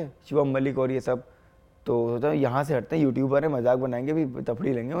हुए लड़के, शिवम मलिक और ये सब, तो सोचा यहाँ से हटते हैं, यूट्यूबर है, मजाक बनाएंगे भी,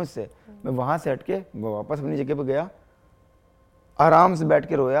 तफड़ी लेंगे उससे। मैं वहाँ से हट के वापस अपनी जगह पे गया, आराम से बैठ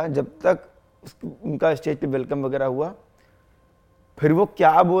के रोया जब तक उनका स्टेज पे वेलकम वगैरह हुआ। फिर वो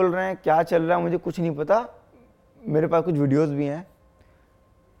क्या बोल रहे हैं, क्या चल रहा है, मुझे कुछ नहीं पता, मेरे पास कुछ वीडियोस भी हैं,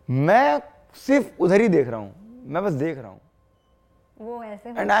 मैं सिर्फ उधर ही देख रहा हूँ, मैं बस देख रहा हूँ, वो ऐसे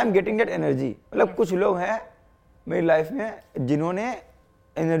and I am getting that energy. मतलब कुछ लोग हैं मेरी लाइफ में जिन्होंने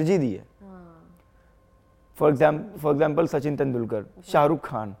एनर्जी दी है। For example Sachin Tendulkar, Shahrukh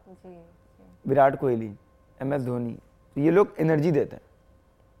Khan, Virat Kohli, MS Dhoni, ये लोग एनर्जी देते हैं।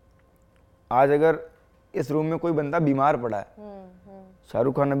 आज अगर इस रूम में कोई बंदा बीमार पड़ा है,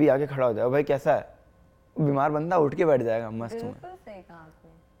 शाहरुख खान अभी आके खड़ा हो जाए, भाई कैसा है, बीमार बंदा उठ के बैठ जाएगा मस्त में। बिल्कुल सही कहा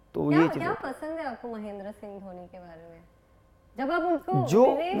आपने। तो ये क्या पसंद है आपको महेंद्र सिंह धोनी के बारे में, जब आप उनको जो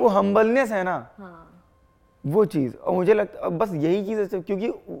वो हम्बलनेस है ना, हाँ। वो चीज़, और मुझे लगता है बस यही चीज़ है, क्योंकि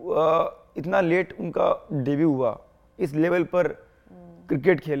इतना लेट उनका डेब्यू हुआ, इस लेवल पर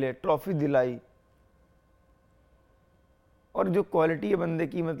क्रिकेट खेले, ट्रॉफी दिलाई, और जो क्वालिटी है बंदे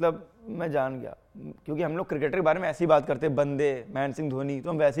की, मतलब मैं जान गया। क्योंकि हम लोग क्रिकेटर के बारे में ऐसी बात करते हैं, बंदे महेंद्र सिंह धोनी, तो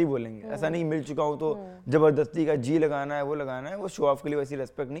हम वैसे ही बोलेंगे, ऐसा नहीं मिल चुका हूँ तो जबरदस्ती का जी लगाना है, वो लगाना है, वो शो ऑफ के लिए वैसी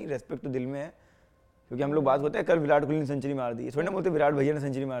रेस्पेक्ट नहीं, रेस्पेक्ट तो दिल में है। क्योंकि हम लोग बात होते हैं कल विराट कोहली ने सेंचुरी मार दी, थोड़ी ना बोलते विराट भैया ने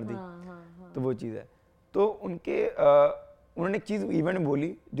सेंचुरी मार दी, तो वो चीज़ है। तो उन्होंने एक चीज़ इवेंट में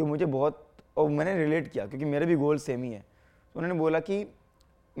बोली जो मुझे बहुत, और मैंने रिलेट किया क्योंकि मेरे भी गोल सेम ही है। तो उन्होंने बोला कि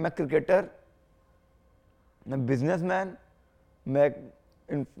मैं क्रिकेटर, मैं बिजनेसमैन, मैं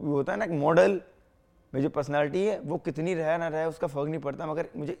होता है ना एक मॉडल, मेरी जो पर्सनालिटी है वो कितनी रहे ना रहे उसका फ़र्क नहीं पड़ता, मगर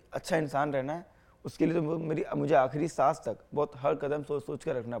मुझे अच्छा इंसान रहना है, उसके लिए तो मुझे आखिरी सांस तक बहुत हर कदम सोच सोच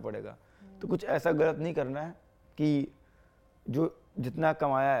कर रखना पड़ेगा। तो कुछ ऐसा गलत नहीं करना है कि जो जितना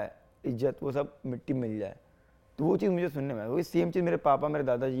कमाया है इज्जत वो सब मिट्टी मिल जाए। तो वो चीज़ मुझे सुनने में, वही सेम चीज़ मेरे पापा मेरे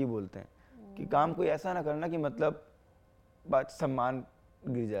दादाजी बोलते हैं कि काम कोई ऐसा ना करना कि मतलब बात सम्मान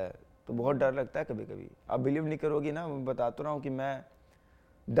गिर जाए। तो बहुत डर लगता है कभी कभी। आप बिलीव नहीं करोगी ना, मैं बताता रहा हूँ कि मैं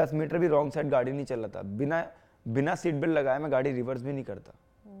 10 मीटर भी रॉन्ग साइड गाड़ी नहीं चलाता, बिना सीट बेल्ट लगाए मैं गाड़ी रिवर्स भी नहीं करता।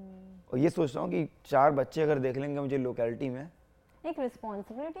 और ये सोच रहा हूँ कि 4 बच्चे अगर देख लेंगे मुझे लोकेलिटी में, एक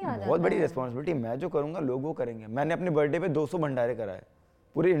रिस्पॉन्सिबिलिटी आ जाता है। बहुत बड़ी रिस्पॉन्सिबिलिटी। मैं जो करूँगा लोग वो करेंगे। मैंने अपने बर्थडे पे 200 भंडारे कराए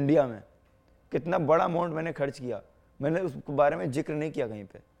पूरे इंडिया में। कितना बड़ा अमाउंट मैंने खर्च किया, मैंने उस बारे में जिक्र नहीं किया कहीं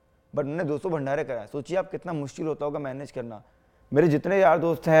पे, बट मैंने 200 भंडारे कराए। सोचिए आप कितना मुश्किल होता होगा मैनेज करना। मेरे जितने यार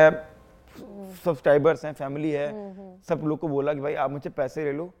दोस्त हैं, सब्सक्राइबर्स हैं, फैमिली है, सब लोग को बोला कि भाई आप मुझसे पैसे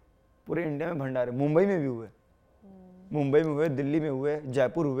ले लो। पूरे इंडिया में भंडारे, मुंबई में भी हुए, मुंबई में हुए, दिल्ली में हुए,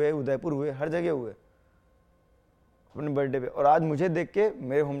 जयपुर हुए, उदयपुर हुए, हर जगह हुए अपने बर्थडे पे। और आज मुझे देख के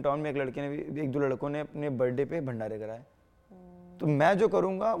मेरे होम टाउन में एक लड़के ने भी, 1-2 लड़कों ने अपने बर्थडे पे भंडारे कराए। तो मैं जो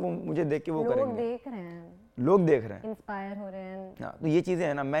करूँगा वो मुझे देख के वो करेंगे। लोग देख रहे हैं, लोग देख रहे हैं, इंस्पायर हो रहे हैं। हाँ। तो ये चीज़ें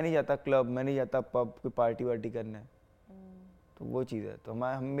हैं ना, मैं नहीं जाता क्लब, मैं नहीं जाता पब कोई पार्टी वार्टी करने। तो वो चीज़ है। तो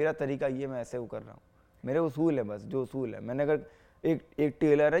मेरा तरीका ये, मैं ऐसे वो कर रहा हूँ। मेरे उसूल है, बस जो उसूल है। मैंने अगर एक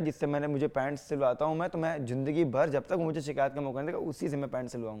टेलर है जिससे मुझे पैंट सिलवाता हूँ मैं, तो मैं ज़िंदगी भर जब तक मुझे शिकायत का मौका नहीं देगा उसी से मैं पैंट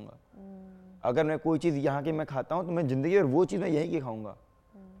सिलवाऊंगा। अगर मैं कोई चीज़ यहाँ की मैं खाता हूँ तो मैं ज़िंदगी भर वो चीज़ मैं यहीं की खाऊंगा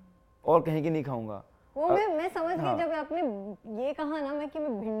और कहीं की नहीं खाऊंगा। वो मैं समझ गई। जब आपने ये कहा ना मैं कि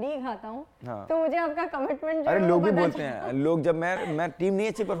मैं भिंडी खाता हूँ, तो मुझे आपका कमिटमेंट जो अरे है लोग वो भी पता बोलते हैं, लोग जब मैं टीम नहीं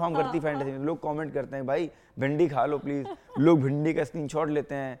अच्छी परफॉर्म करती फैंटेसी में, लोग कमेंट करते हैं भाई भिंडी खा लो प्लीज। लोग भिंडी का स्क्रीनशॉट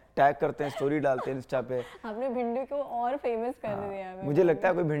लेते हैं, टैग करते हैं, स्टोरी डालते हैं इंस्टा पे। आपने भिंडी को और फेमस कर दिया है। मुझे लगता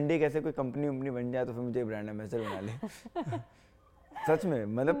है कोई भिंडी कैसे कोई कंपनी बन जाए तो फिर मुझे ब्रांड एम्बेसडर बना ले। सच में,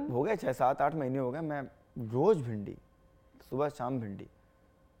 मतलब हो गए 6-7-8 महीने हो गए, मैं रोज भिंडी, सुबह शाम भिंडी,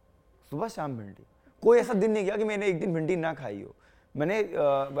 सुबह शाम भिंडी। कोई ऐसा दिन नहीं गया कि मैंने एक दिन भिंडी ना खाई हो। मैंने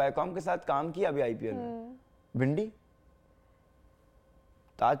वायकॉम के साथ काम किया अभी आईपीएल में, भिंडी।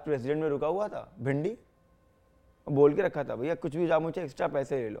 ताज प्रेसिडेंट में रुका हुआ था, भिंडी बोल के रखा था भैया कुछ भी आप मुझे एक्स्ट्रा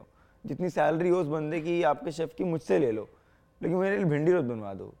पैसे ले लो, जितनी सैलरी हो उस बंदे की आपके शेफ की मुझसे ले लो, लेकिन मेरे लिए भिंडी रोज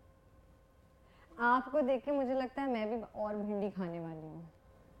बनवा दो। आपको देख के मुझे लगता है मैं भी और भिंडी खाने वाली हूँ।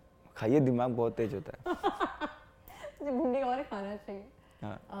 खाइए, दिमाग बहुत तेज होता है। मुझे भिंडी और खाना चाहिए।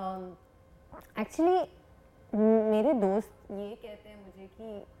 हाँ। एक्चुअली मेरे दोस्त ये कहते हैं मुझे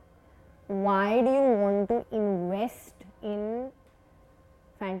कि why do you want to invest in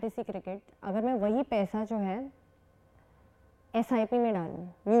fantasy cricket, अगर मैं वही पैसा जो है एसआईपी में डालूं,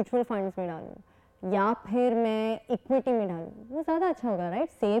 म्यूचुअल फंड्स में डालूं, या फिर मैं इक्विटी में डालूं, वो ज़्यादा अच्छा होगा, राइट?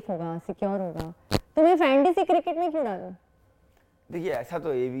 सेफ होगा, सिक्योर होगा। तो मैं फैंटेसी क्रिकेट में क्यों डालूं? देखिए ऐसा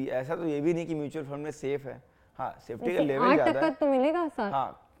तो ये भी नहीं कि म्यूचुअल फंड में सेफ है। हाँ, सेफ्टी का लेवल ज़्यादा है। 8% तो मिलेगा सर।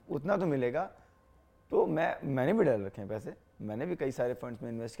 हाँ, उतना तो मिलेगा। तो मैंने भी डाल रखे हैं पैसे, मैंने भी कई सारे फंड्स में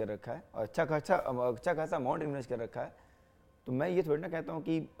इन्वेस्ट कर रखा है और अच्छा खासा अमाउंट इन्वेस्ट कर रखा है। तो मैं ये थोड़ी ना कहता हूँ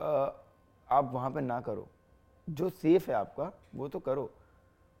कि आप वहाँ पे ना करो, जो सेफ है आपका वो तो करो।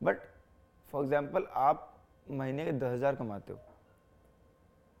 बट फॉर एग्जांपल आप महीने के 10,000 कमाते हो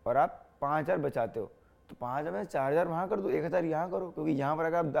और आप 5,000 बचाते हो, तो 5,000 में 4,000 वहाँ कर दो, 1,000 यहाँ करो। क्योंकि यहाँ पर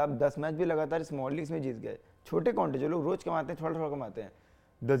अगर आप 10 मैच भी लगातार स्मॉल लीग्स में जीत गए, छोटे काउंटे जो लोग रोज कमाते हैं, थोड़ा थोड़ा कमाते हैं,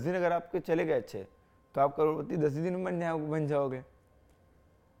 10 दिन अगर आपके चले गए अच्छे, तो आप करोड़पति 10 दिन में बन जाओगे।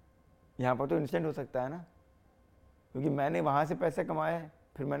 यहाँ पर तो इंस्टेंट हो सकता है ना, क्योंकि मैंने वहाँ से पैसे कमाए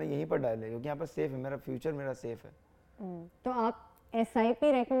फिर मैंने यहीं पर डाले, क्योंकि यहाँ पर सेफ है, मेरा फ्यूचर मेरा सेफ है। तो आप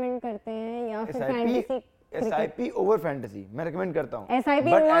एसआईपी रेकमेंड करते हैं या फिर फैंटेसी? एसआईपी ओवर फैंटेसी मैं रेकमेंड करता हूँ,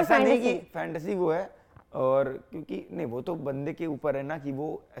 बट ऐसा नहीं कि फैंटेसी वो है। और क्योंकि नहीं, वो तो बंदे के ऊपर है ना कि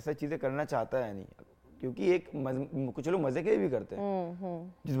वो ऐसा चीजें करना चाहता है नहीं, क्योंकि कुछ लोग मजे के लिए भी करते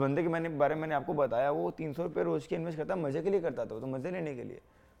हैं। जिस बंदे के बारे में मैंने आपको बताया, वो 300 रुपये रोज के इन्वेस्ट करता, मजे के लिए करता था, तो मजे लेने के लिए।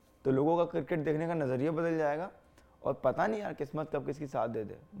 तो लोगों का क्रिकेट देखने का नजरिया बदल जाएगा और पता नहीं यार किस्मत कब किसकी साथ दे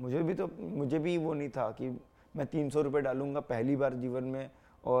दे। मुझे भी वो नहीं था कि मैं 300 रुपये डालूंगा पहली बार जीवन में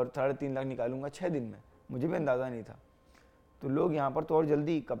और 3.5 लाख निकालूंगा 6 दिन में, मुझे भी अंदाज़ा नहीं था। तो लोग यहाँ पर तो और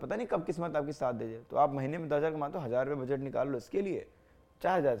जल्दी, पता नहीं कब किस्मत आपकी साथ दे जाए। तो आप महीने में 10,000 कमाते हो, 1,000 रुपये बजट निकाल लो इसके लिए,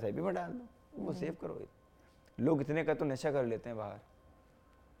 4,000 एसआईपी में डाल दो, वो सेव करो। लोग इतने का तो नशा कर लेते हैं बाहर,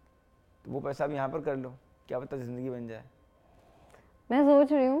 तो वो पैसा आप यहाँ पर कर लो, क्या पता जिंदगी बन जाए। मैं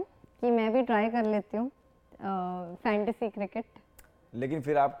सोच रही हूँ कि मैं भी ट्राई कर लेती हूँ फैंटेसी क्रिकेट। लेकिन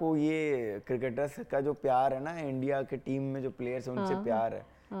फिर आपको ये क्रिकेटर्स का जो प्यार है ना, इंडिया के टीम में जो प्लेयर्स हैं उनसे प्यार है,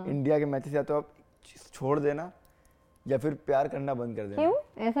 इंडिया के मैचेस या तो आप छोड़ देना या फिर प्यार करना बंद कर देना। क्यों,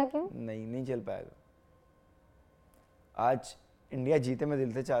 ऐसा क्यों? नहीं चल पाएगा। आज इंडिया जीते मैं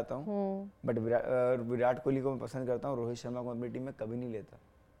दिल से चाहता हूँ, बट विराट कोहली को मैं पसंद करता हूँ, रोहित शर्मा को अपनी टीम में कभी नहीं लेता।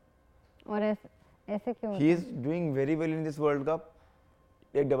 और ऐसे क्यों? He is doing very well in this world cup.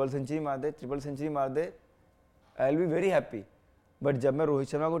 एक डबल सेंचुरी मार दे, ट्रिपल सेंचुरी मार दे, I will be very happy. But जब मैं रोहित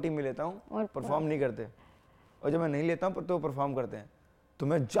शर्मा को टीम में लेता हूँ और परफॉर्म नहीं करते, और जब मैं नहीं लेता हूँ तो परफॉर्म करते हैं। तो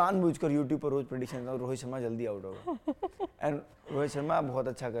मैं जानबूझकर यूट्यूब पर रोज प्रेडिक्शन देता हूँ रोहित शर्मा जल्दी आउट होगा। एंड रोहित शर्मा बहुत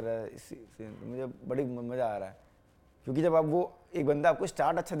अच्छा कर रहा है इस सीजन, मुझे बड़ी मज़ा आ रहा है, क्योंकि जब आप वो एक बंदा आपको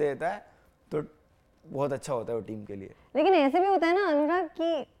स्टार्ट अच्छा दे देता है तो बहुत अच्छा होता है वो टीम के लिए। लेकिन ऐसे भी होता है ना अनुराग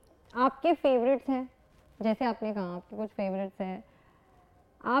कि आपके फेवरेट्स हैं, जैसे आपने कहा आपके कुछ फेवरेट्स हैं,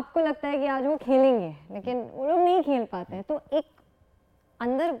 आपको लगता है कि आज वो खेलेंगे लेकिन वो लोग नहीं खेल पाते हैं, तो एक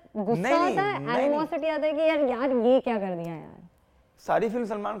अंदर गुस्सा आता है, एनिमोसिटी आता है कि यार ये क्या कर दिया यार। सारी फिल्म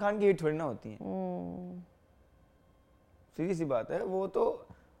सलमान खान की हिट थोड़ी ना होती है, सीधी सी बात है। वो तो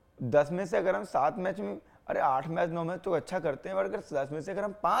 10 में से अगर हम 7 मैच में, अरे 8 मैच 9 मैच तो अच्छा करते हैं, और अगर 10 में से अगर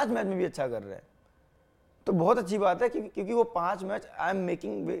हम 5 मैच में भी अच्छा कर रहे हैं तो बहुत अच्छी बात है, क्योंकि वो 5 match I am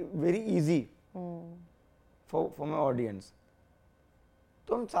making very easy for my audience.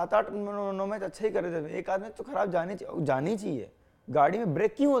 तो हम 7-8 9 मैच अच्छा ही कर रहे थे, एक आध मैच तो खराब जानी चाहिए। गाड़ी में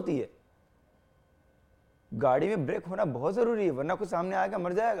ब्रेक क्यों होती है? गाड़ी में ब्रेक होना बहुत जरूरी है, वरना कुछ सामने आएगा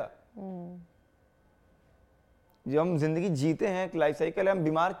मर जाएगा। जब हम जिंदगी जीते हैं, एक लाइफ साइकिल है, हम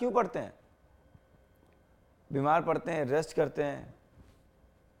बीमार क्यों पड़ते हैं? बीमार पड़ते हैं, रेस्ट करते हैं,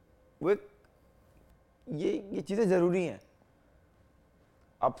 वो ये चीजें जरूरी हैं।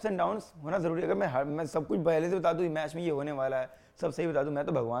 अप्स एंड डाउन्स होना जरूरी है। अगर मैं सब कुछ पहले से बता दूं मैच में ये होने वाला है, सब सही बता दूं, मैं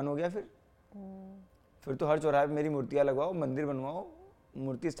तो भगवान हो गया। फिर तो हर चौराहे पे मेरी मूर्तियां लगवाओ, मंदिर बनवाओ,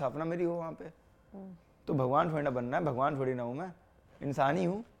 मूर्ति स्थापना मेरी हो वहां पे। तो भगवान थोड़ी ना बनना है, भगवान थोड़ी ना हूं मैं, इंसान ही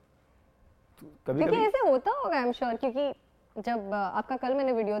हूं। कभी क्योंकि ऐसे होता होगा आई एम श्योर, क्योंकि जब आपका कल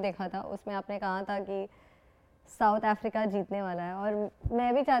मैंने वीडियो देखा था उसमें आपने कहा था कि साउथ अफ्रीका जीतने वाला है, और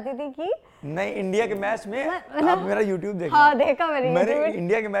मैं भी चाहती थी कि नहीं, इंडिया के मैच में आप मेरा यूट्यूब देखना। हाँ देखा मैंने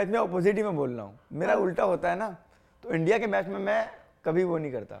इंडिया के मैच में ऑपोजिट ही मैं बोल रहा हूँ, मेरा उल्टा होता है ना। तो इंडिया के मैच में मैं कभी वो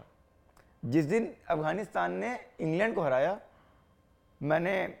नहीं करता। जिस दिन अफगानिस्तान ने इंग्लैंड को हराया,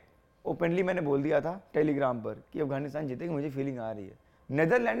 मैंने ओपनली बोल दिया था टेलीग्राम पर कि अफगानिस्तान जीतेगी, मुझे फीलिंग आ रही है।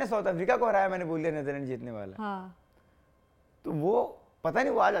 नेदरलैंड ने साउथ अफ्रीका को हराया, मैंने बोल दिया नेदरलैंड जीतने वाला है। हाँ। तो वो पता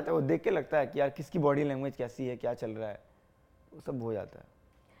नहीं, वो आ जाता है, वो देख के लगता है कि यार किसकी बॉडी लैंग्वेज कैसी है, क्या चल रहा है, वो सब हो जाता है।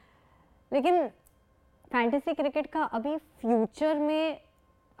 लेकिन फैंटेसी क्रिकेट का अभी फ्यूचर में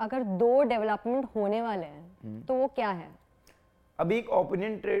अगर 2 डेवलपमेंट होने वाले हैं तो वो क्या है? अभी एक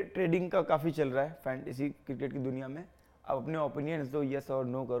ओपिनियन ट्रेडिंग का काफ़ी चल रहा है फैंटेसी क्रिकेट की दुनिया में। आप अपने ओपिनियंस दो, यस और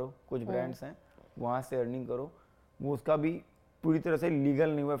नो करो। कुछ ब्रांड्स हैं वहाँ से अर्निंग करो। वो उसका भी पूरी तरह से लीगल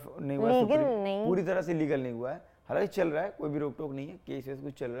नहीं हुआ पूरी तरह से लीगल नहीं हुआ है, हालांकि चल रहा है, कोई भी रोक टोक नहीं है, केसेस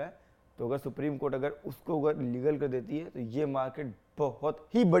कुछ चल रहा है। तो अगर सुप्रीम कोर्ट अगर उसको अगर लीगल कर देती है तो ये मार्केट बहुत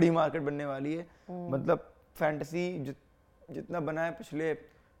ही बड़ी मार्केट बनने वाली है। मतलब फैंटेसी जितना बना है पिछले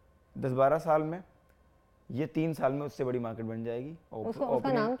 10-12 साल में, ये 3 साल में उससे बड़ी मार्केट बन जाएगी।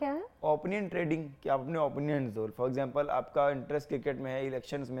 उसका नाम क्या है? ओपिनियन ट्रेडिंग, कि आप अपने ओपिनियंस दो। फॉर एग्जांपल आपका इंटरेस्ट क्रिकेट में है,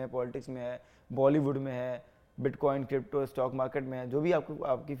 इलेक्शंस में है, पॉलिटिक्स में है, बॉलीवुड में है, बिटकॉइन, क्रिप्टो, स्टॉक मार्केट में है, जो भी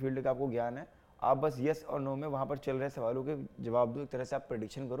आपकी फील्ड का आपको ज्ञान है, आप बस यस और नो में वहाँ पर चल रहे सवालों के जवाब दो। एक तरह से आप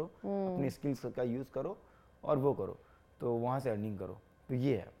प्रेडिक्शन करो, अपनी स्किल्स का यूज़ करो और वो करो, तो वहाँ से अर्निंग करो। तो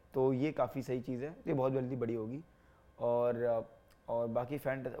ये है, तो ये काफ़ी सही चीज़ है, ये बहुत जल्दी बड़ी होगी। और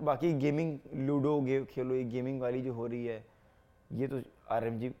बाकी गेमिंग, लूडो खेलो, ये गेमिंग वाली जो हो रही है, ये तो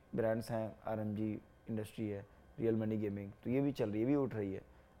RMG ब्रांड्स हैं, RMG इंडस्ट्री है, रियल मनी गेमिंग, तो ये भी चल रही है, ये भी उठ रही है।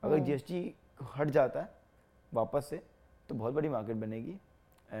 अगर GST हट जाता है वापस से तो बहुत बड़ी मार्केट बनेगी।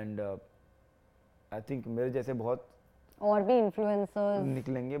 एंड आई थिंक मेरे जैसे बहुत और भी इन्फ्लुएंसर्स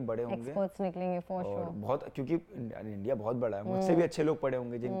निकलेंगे, बड़े होंगे, एक्सपर्ट्स निकलेंगे फॉर श्योर। बहुत, क्योंकि इंडिया बहुत बड़ा है, मुझसे भी अच्छे लोग पड़े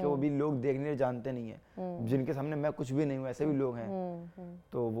होंगे जिनके वो भी लोग देखने जानते नहीं है, जिनके सामने मैं कुछ भी नहीं हूँ, ऐसे भी लोग हैं।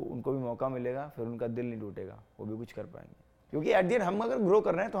 तो वो उनको भी मौका मिलेगा, फिर उनका दिल नहीं टूटेगा, वो भी कुछ कर पाएंगे। क्योंकि एट द एंड हम अगर ग्रो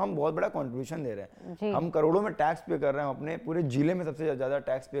कर रहे हैं तो हम बहुत बड़ा कंट्रीब्यूशन दे रहे हैं। हम करोड़ों में टैक्स पे कर रहे हैं, अपने पूरे जिले में सबसे ज़्यादा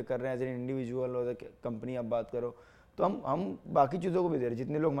टैक्स पे कर रहे हैं एज एन इंडिविजुअल और कंपनी आप बात करो तो हम बाकी चीज़ों को भी दे रहे हैं।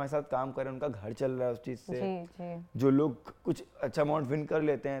 जितने लोग हमारे साथ काम कर रहे हैं उनका घर चल रहा है उस चीज़ से। जो लोग कुछ अच्छा अमाउंट विन कर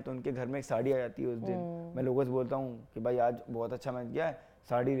लेते हैं तो उनके घर में एक साड़ी आ जाती है उस दिन। मैं लोगों से बोलता हूँ कि भाई आज बहुत अच्छा मैच गया है,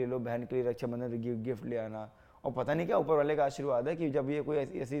 साड़ी ले लो, बहन के लिए रक्षाबंधन गिफ्ट ले आना। और पता नहीं क्या ऊपर वाले का आशीर्वाद है कि जब ये कोई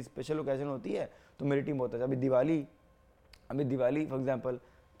ऐसी स्पेशल ओकेजन होती है तो मेरी टीम बहुत अच्छा। अभी दिवाली फॉर एग्जाम्पल,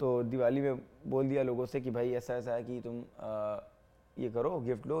 तो दिवाली में बोल दिया लोगों से कि भाई ऐसा ऐसा है कि तुम ये करो,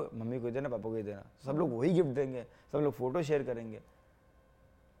 गिफ्ट लो, मम्मी को ही देना, पापा को ही देना। सब लोग वही गिफ्ट देंगे, सब लोग फ़ोटो शेयर करेंगे,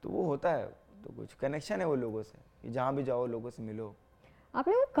 तो वो होता है। तो कुछ कनेक्शन है वो लोगों से कि जहाँ भी जाओ लोगों से मिलो।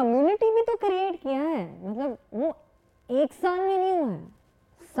 आपने वो कम्युनिटी भी तो क्रिएट किया है, मतलब वो एक साल में नहीं हुआ है,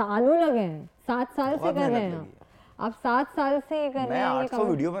 सालों लगे हैं, 7 साल से बहुत कर रहे मेहनत हैं लगी है। आप 7 साल से ये कर रहे मैं हैं ये 800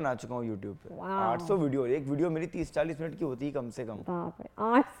 वीडियो बना चुका हूँ यूट्यूब पे। वाह। 800 वीडियो, एक वीडियो मेरी 30-40 मिनट की होती है कम से कम। बाप रे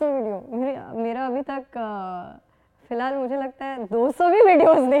 800 वीडियो, मेरा अभी तक फिलहाल मुझे लगता है 200 भी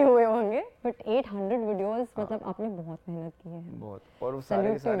वीडियोस नहीं हुए होंगे, बट 800 वीडियोस मतलब आपने बहुत मेहनत की है। बहुत। और वो सारे के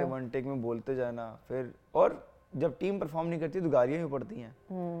Salute to सारे you। वन टेक में बोलते जाना फिर, और जब टीम परफॉर्म नहीं करती तो गालियां भी पड़ती हैं,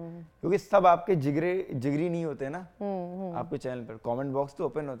 क्योंकि सब आपके जिगरी नहीं होते ना। आपके चैनल पर कमेंट बॉक्स तो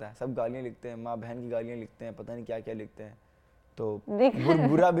ओपन होता है, सब गालियां लिखते हैं, माँ बहन की गालियां लिखते हैं, पता नहीं क्या क्या लिखते हैं, तो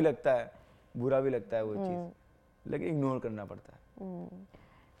बुरा भी लगता है, वो चीज़, लेकिन इग्नोर करना पड़ता है।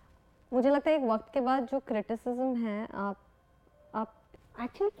 मुझे लगता है एक वक्त के बाद जो क्रिटिसिज्म है आप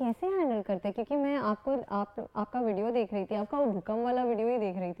एक्चुअली कैसे हैंडल करते हैं, क्योंकि मैं आपका वीडियो देख रही थी, आपका वो भूकंप वाला वीडियो ही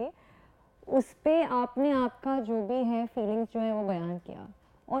देख रही थी, उस पे आपने आपका जो भी है फीलिंग्स जो है वो बयान किया,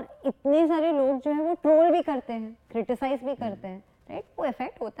 और इतने सारे लोग जो है वो ट्रोल भी करते हैं, क्रिटिसाइज भी करते हैं, राइट? वो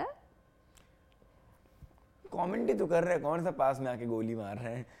इफेक्ट होता है। कमेंट ही तो कर रहे हैं, कौन सा पास में आके गोली मार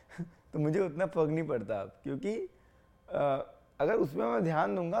रहे हैं तो मुझे उतना फर्क नहीं पड़ता अब, क्योंकि अगर उसमें मैं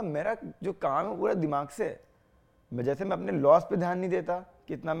ध्यान दूंगा, मेरा जो काम है पूरा दिमाग से है। मैं अपने लॉस पे ध्यान नहीं देता,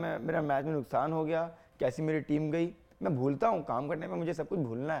 कितना मेरा मैच में नुकसान हो गया, कैसी मेरी टीम गई, मैं भूलता हूँ। काम करने में मुझे सब कुछ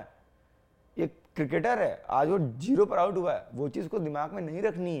भूलना है। एक क्रिकेटर है, आज वो 0 पर आउट हुआ है, वो चीज़ को दिमाग में नहीं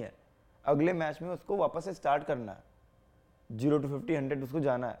रखनी है, अगले मैच में उसको वापस से स्टार्ट करना है, 0 to 50, 100 उसको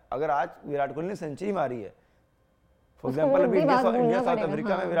जाना है। अगर आज विराट कोहली ने सेंचुरी मारी है, फॉर एग्जाम्पल अभी इंडिया साउथ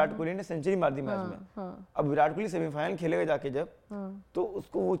अफ्रीका में विराट कोहली ने सेंचुरी मार दी मैच में, अब विराट कोहली सेमीफाइनल खेलेगा जाके जब, तो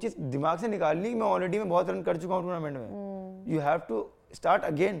उसको वो चीज़ दिमाग से निकालनी कि मैं ऑलरेडी में बहुत रन कर चुका हूँ टूर्नामेंट में, you have to start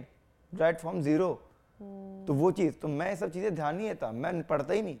again right from 0। तो वो चीज़, तो मैं सब चीज़ें ध्यान नहीं देता, मैं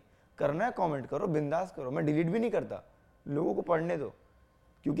पढ़ता ही नहीं। करना है कमेंट करो, बिंदास करो, मैं डिलीट भी नहीं करता, लोगों को पढ़ने दो।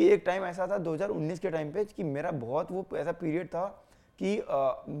 क्योंकि एक टाइम ऐसा था 2019 के टाइम पे कि मेरा बहुत वो ऐसा पीरियड था कि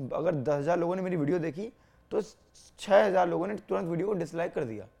अगर 10,000 लोगों ने मेरी वीडियो देखी तो 6,000 लोगों ने तुरंत वीडियो को डिसलाइक कर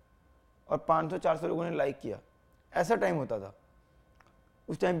दिया और 500-400 लोगों ने लाइक किया। ऐसा टाइम होता था।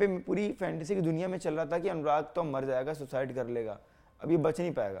 उस टाइम पे पूरी फैंटेसी की दुनिया में चल रहा था कि अनुराग तो मर जाएगा, सुसाइड कर लेगा, अब ये बच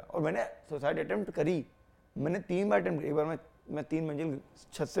नहीं पाएगा। और मैंने सुसाइड अटेम्प्ट करी, मैंने 3 बार अटेम्प्ट, एक बार मैं 3 मंजिल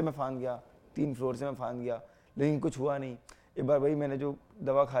छत से मैं फांद गया, 3 फ्लोर से मैं फांद गया, लेकिन कुछ हुआ नहीं। एक बार वही मैंने जो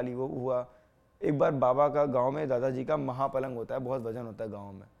दवा खा ली वो हुआ। एक बार बाबा का गांव में दादाजी का महापलंग होता है, बहुत वजन होता है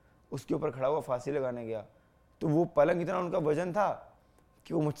गांव में, उसके ऊपर खड़ा हुआ फांसी लगाने गया, तो वो पलंग इतना उनका वजन था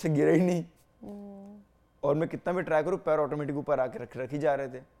कि वो मुझसे गिरा ही नहीं, और मैं कितना भी ट्राई करूँ पैर ऑटोमेटिक ऊपर आके रख ही जा रहे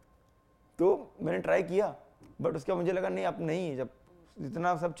थे। तो मैंने ट्राई किया, बट उसका मुझे लगा नहीं, अब नहीं, जब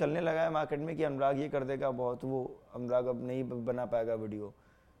इतना सब चलने लगा है मार्केट में कि अनुराग ये कर देगा बहुत, वो अनुराग अब नहीं बना पाएगा वीडियो,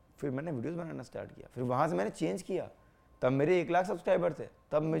 फिर मैंने वीडियोस बनाना स्टार्ट किया। फिर वहाँ से मैंने चेंज किया, तब मेरे 1 लाख सब्सक्राइबर थे,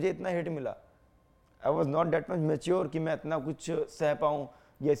 तब मुझे इतना हिट मिला। I was not that much mature कि मैं इतना कुछ सह पाऊँ,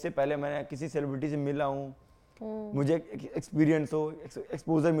 या इससे पहले मैंने किसी सेलिब्रिटी से मिला हूँ, मुझे एक्सपीरियंस हो,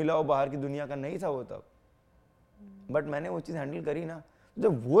 एक्सपोजर मिला हो बाहर की दुनिया का, नहीं था वो तब। बट मैंने वो चीज़ हैंडल करी ना,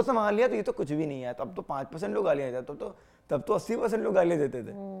 जब वो संभाल लिया तो ये तो कुछ भी नहीं है। तब तो 5% लोग गालियाँ देते, तब तो 80% लोग गालियाँ देते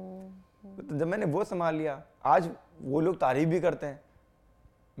थे। तो जब मैंने वो संभाल लिया, आज वो लोग तारीफ भी करते हैं।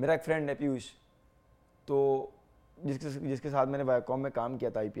 मेरा एक फ्रेंड है पीयूष, तो जिसके साथ मैंने वायकॉम में काम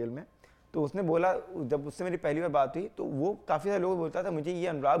किया था IPL में, तो उसने बोला, जब उससे मेरी पहली बार बात हुई तो वो काफ़ी सारे लोग बोलता था मुझे ये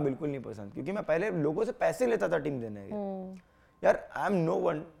अनुराग बिल्कुल नहीं पसंद, क्योंकि मैं पहले लोगों से पैसे लेता था टीम देने के। यार I am no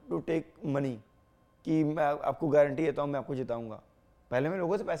one two take money कि मैं आपको गारंटी देता हूँ मैं आपको जिताऊंगा। पहले मैं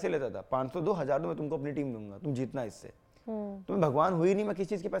लोगों से पैसे लेता था, 500 दो 1000 मैं तुमको अपनी टीम दूंगा, तुम जीतना इससे। तो मैं भगवान हुई नहीं, मैं किस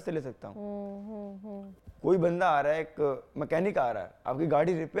चीज़ के पैसे ले सकता हूँ? कोई बंदा आ रहा है, एक मैकेनिक आ रहा है, आपकी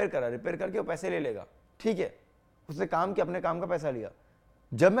गाड़ी रिपेयर करा, रिपेयर करके वो पैसे ले लेगा, ठीक है, उसने काम किया, अपने काम का पैसा लिया।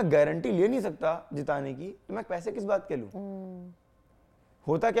 जब मैं गारंटी ले नहीं सकता जिताने की, तो मैं पैसे किस बात के लूँ?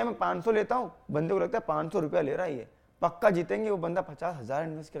 होता क्या, मैं 500 लेता हूँ, बंदे को लगता है 500 रुपया ले रहा है ये, पक्का जीतेंगे, वो बंदा 50,000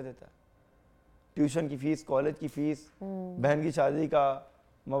 इन्वेस्ट कर देता है। ट्यूशन की फीस, कॉलेज की फीस, बहन की शादी का,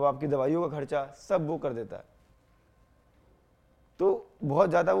 माँ बाप की दवाइयों का खर्चा, सब वो कर देता है। तो बहुत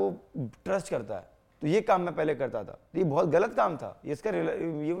ज़्यादा वो ट्रस्ट करता है। तो ये काम मैं पहले करता था, तो ये बहुत गलत काम था।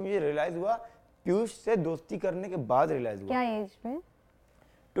 ये मुझे रियलाइज़ हुआ पीयूष से दोस्ती करने के बाद रियलाइज़ हुआ। क्या एज में?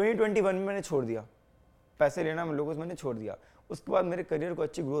 2021 में मैंने छोड़ दिया पैसे लेना, लोगों से मैंने छोड़ दिया। उसके बाद मेरे करियर को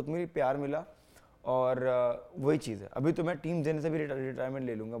अच्छी ग्रोथ मिली, प्यार मिला, और वही चीज़ है। अभी तो मैं टीम देने से भी रिटायरमेंट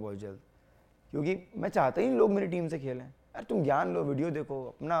ले लूँगा बहुत जल्द, क्योंकि मैं चाहता ही नहीं लोग मेरी टीम से खेलें। यार तुम ज्ञान लो, वीडियो देखो,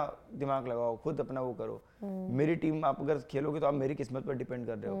 अपना दिमाग लगाओ, खुद अपना वो करो। मेरी टीम आप अगर खेलोगे तो आप मेरी किस्मत पर डिपेंड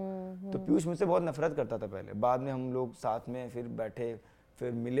कर रहे हो। तो पीयूष मुझसे बहुत नफरत करता था पहले, बाद में हम लोग साथ में फिर बैठे,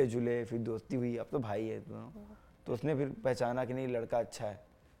 फिर मिले जुले, फिर दोस्ती हुई, अब तो भाई है दोनों। तो उसने फिर पहचाना कि नहीं लड़का अच्छा है,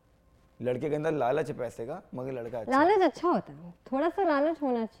 लड़के के अंदर लालच है पैसे का, मगर लड़का अच्छा है। लालच अच्छा होता है, थोड़ा सा लालच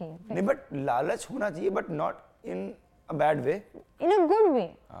होना चाहिए। नहीं बट लालच होना चाहिए, but not in a bad way, in a good way.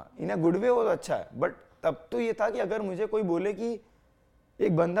 हाँ इन अ गुड वे वो तो अच्छा है। बट तब तो ये था कि अगर मुझे कोई बोले कि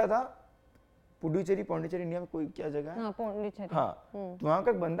एक बंदा था पुडुचेरी, पौंडीचेरी, इंडिया में कोई क्या जगह है, हाँ पौंडीचेरी, हाँ तो वहाँ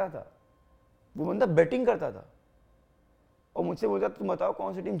का एक बंदा था, वो बंदा बैटिंग करता था और मुझसे बोलता तुम बताओ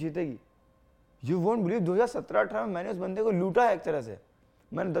कौन सी टीम जीतेगी। यू वोंट बिलीव 2017-18 में मैंने उस बंदे को लूटा है एक तरह से।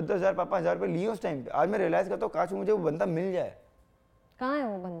 मैंने 10,000 5,000 रुपये लिए उस टाइम पे। आज मैं रियलाइज करता हूँ काश मुझे वो बंदा मिल जाए। कहाँ है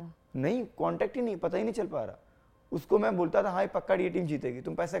वो बंदा? नहीं कांटेक्ट ही नहीं, पता ही नहीं चल पा रहा। उसको मैं बोलता था हाँ पक्का ये टीम जीतेगी,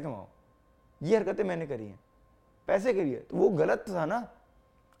 तुम पैसे कमाओ। ये हरकतें मैंने करी हैं पैसे के लिए। तो वो गलत था ना,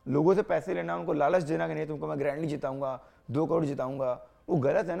 लोगों से पैसे लेना, उनको लालच देना कि नहीं तुमको मैं ग्रैंडली जिताऊंगा, 2 करोड़ जिताऊंगा, वो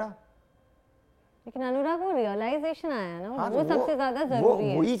गलत है ना। लेकिन अनुराग वो रियलाइजेशन आया ना, हाँ, वो तो सबसे ज्यादा जरूरी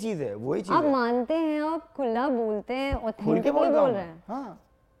है। वही चीज है, वही चीज आप है। मानते हैं, आप खुला बोलते हैं, खुल के ऑथेंटिकली बोलता बोल हूँ, रहे हैं। हाँ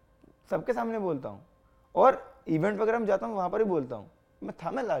सबके सामने बोलता हूँ। और इवेंट वगैरह में जाता हूँ वहां पर भी बोलता हूँ।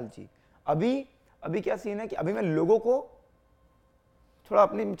 मैं लालची। अभी क्या सीन है कि अभी मैं लोगों को थोड़ा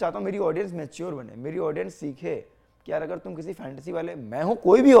अपनी चाहता हूँ, मेरी ऑडियंस मैच्योर बने, मेरी ऑडियंस सीखे कि यार अगर तुम किसी फैंटेसी वाले, मैं हूँ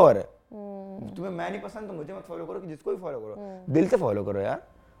कोई भी और है, तुम्हें मैं नहीं पसंद तो मुझे मत फॉलो करो, कि जिसको भी फॉलो करो दिल से फॉलो करो यार।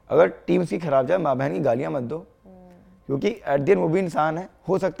 अगर टीम उसकी खराब जाए, माँ बहन की गालियां मत दो, क्योंकि एट द एंड वो भी इंसान है।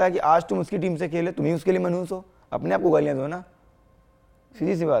 हो सकता है कि आज तुम उसकी टीम से खेले, तुम ही उसके लिए मनहूस हो, अपने आप को गालियां दो ना,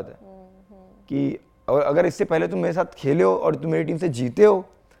 सीधी सी बात है। कि अगर इससे पहले तुम मेरे साथ खेले हो और तुम मेरी टीम से जीते हो,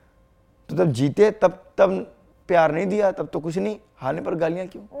 तो तब जीते तब प्यार नहीं दिया, तब तो कुछ नहीं, हारने पर गालियां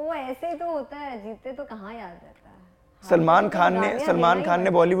क्यों? वो ऐसे ही तो होता है, जीते तो कहाँ याद रहता है। सलमान खान ने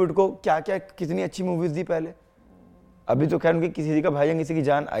बॉलीवुड को क्या क्या कितनी अच्छी मूवीज दी पहले। अभी तो खैर उनकी किसी का भाईजान किसी की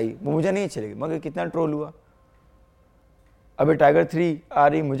जान आई, वो मुझे नहीं अच्छी लगी, मगर कितना ट्रोल हुआ। अभी टाइगर 3 आ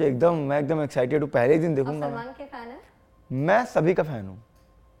रही, मैं एकदम एक्साइटेड हूँ, पहले ही दिन देखूंगा। सलमान के फैन है? मैं सभी का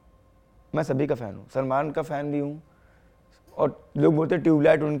फैन हूँ, सलमान का फैन भी हूँ। और लोग बोलते हैं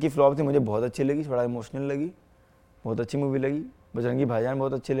ट्यूबलाइट उनकी फ्लॉप थी, मुझे बहुत अच्छी लगी, थोड़ा इमोशनल लगी, बहुत अच्छी मूवी लगी। बजरंगी भाईजान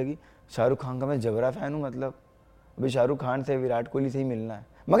बहुत अच्छी लगी। शाहरुख खान का मैं जबरा फैन हूँ। मतलब अभी शाहरुख खान से, विराट कोहली से ही मिलना है,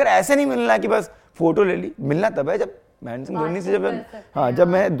 मगर ऐसे नहीं मिलना है कि बस फोटो ले ली। मिलना तब है जब महेंद्र सिंह धोनी से, जब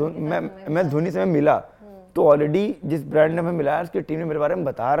मैं धोनी से मैं मिला, तो ऑलरेडी जिस ब्रांड ने हमें मिलाया उसकी टीम ने मेरे बारे में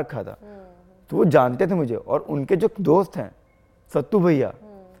बता रखा था, तो वो जानते थे मुझे। और उनके जो दोस्त हैं सत्तू भैया,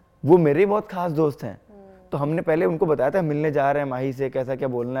 वो मेरे बहुत खास दोस्त हैं। तो हमने पहले उनको बताया था मिलने जा रहे हैं माही से, कैसा क्या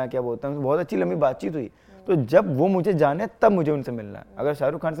बोलना है, क्या बोलता है, बहुत अच्छी लंबी बातचीत हुई। तो जब वो मुझे जाने तब मुझे उनसे मिलना है। अगर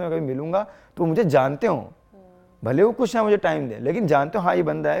शाहरुख खान से मैं कभी मिलूंगा तो मुझे जानते हो, भले वो कुछ ना मुझे टाइम दे, लेकिन जानते हो हाँ ये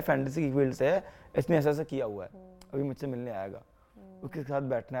बंदा है फैंटेसी की फील्ड से है, इसने ऐसा ऐसा किया हुआ है, अभी मुझसे मिलने आएगा, उसके साथ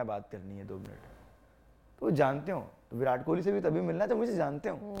बैठना है, बात करनी है 2 मिनट, तो जानते हो। तो विराट कोहली से भी तभी मिलना जब मुझे जानते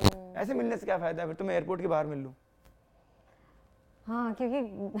हो। ऐसे मिलने से क्या फायदा है, फिर तो मैं एयरपोर्ट के बाहर मिल लूँ। हाँ,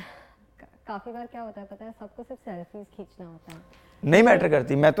 क्योंकि काफी बार क्या होता है पता है, सबको सिर्फ सेल्फीज खींचना होता है, नहीं मैटर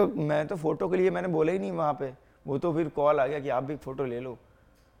करती। मैं तो फोटो के लिए मैंने बोला ही नहीं वहाँ पे, वो तो फिर कॉल आ गया कि आप भी फोटो ले लो।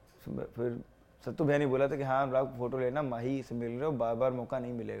 फिर सत्तू भैया ने बोला था कि हाँ अनुराग फोटो लेना, माही से मिल रहे हो, बार बार मौका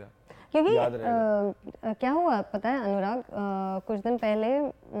नहीं मिलेगा, क्योंकि याद रहेगा। क्या हुआ पता है अनुराग, कुछ दिन पहले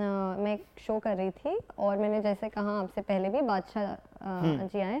मैं एक शो कर रही थी और मैंने जैसे कहा आपसे पहले भी बादशाह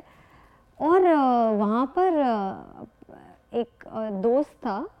जी आए, और वहाँ पर एक दोस्त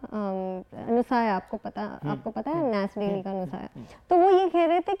था, अनुसाया, आपको पता है नैस डेली का अनुसाया। तो वो ये कह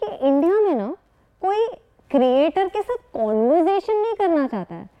रहे थे कि इंडिया में ना कोई क्रिएटर के साथ कॉन्वर्सेशन नहीं करना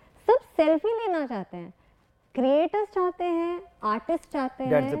चाहता है, सब सेल्फी लेना चाहते हैं। क्रिएटर्स चाहते हैं, आर्टिस्ट चाहते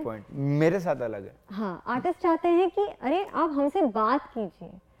हैं। That's the point. मेरे साथ अलग है। हाँ, आर्टिस्ट चाहते हैं कि अरे आप हमसे बात कीजिए,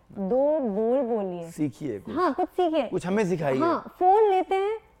 2 बोल बोलिए, सीखिए कुछ। हाँ कुछ सीखिए, कुछ हमें सिखाइए। हाँ, फोन लेते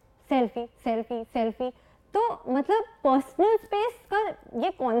हैं, सेल्फी सेल्फी सेल्फी। तो मतलब पर्सनल स्पेस का ये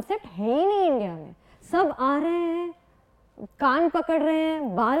कॉन्सेप्ट है ही नहीं इंडिया में। सब आ रहे हैं, कान पकड़ रहे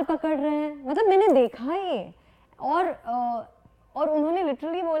हैं, बाल पकड़ रहे हैं, मतलब मैंने देखा ये। और उन्होंने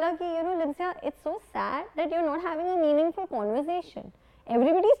लिटरली बोला कि you know Linsia, it's so sad that you are not having a meaningful conversation,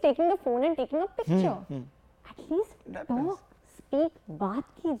 everybody is taking the phone and taking a picture. At least talk, speak, बात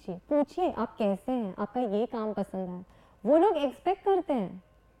कीजिए, पूछिए आप कैसे हैं, आपका ये काम पसंद है। वो लोग एक्सपेक्ट करते हैं,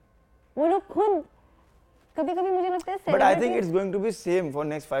 वो लोग खुद कभी कभी मुझे लगता है, but I think it's going to be same for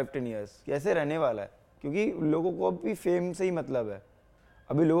next 5-10 years. कैसे रहने वाला है, क्योंकि लोगों को अभी फेम से ही मतलब है।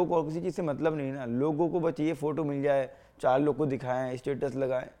 अभी लोगों को और किसी चीज़ से मतलब नहीं ना, लोगों को बस ये फोटो मिल जाए, 4 लोग को दिखाएं, स्टेटस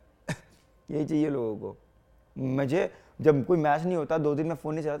लगाएं यही चाहिए लोगों को। मुझे जब कोई मैच नहीं होता 2 दिन में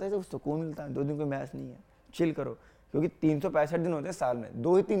फ़ोन नहीं चलाता तो सुकून मिलता है। 2 दिन कोई मैच नहीं है, चिल करो, क्योंकि 365 दिन होते हैं साल में,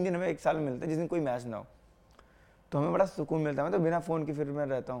 2 ही 3 दिन हमें एक साल में मिलते हैं जिस दिन कोई मैच ना हो, तो हमें बड़ा सुकून मिलता है। मैं तो बिना फ़ोन के फिर मैं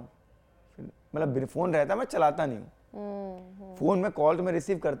रहता हूँ, मतलब फ़ोन रहता है, मैं चलाता नहीं हूँ। फ़ोन में कॉल तो मैं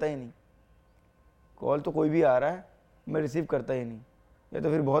रिसीव करता ही नहीं, कॉल तो कोई भी आ रहा है मैं रिसीव करता ही नहीं, या तो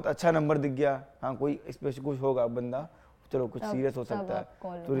फिर बहुत अच्छा नंबर दिख गया, हाँ कोई स्पेशल कुछ होगा बंदा, चलो कुछ सीरियस हो सकता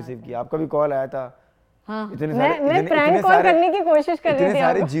है तो रिसीव किया। आपका भी कॉल आया था, हाँ, इतने मैं प्रैंक कॉल करने की कोशिश कर रही थी।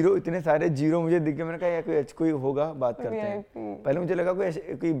 इतने सारे जीरो मुझे दिख गए, मैंने कहा यार कोई होगा, बात करते हैं। पहले मुझे लगा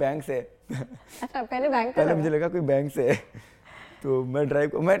कोई बैंक से अच्छा, पहले मुझे लगा कोई बैंक से तो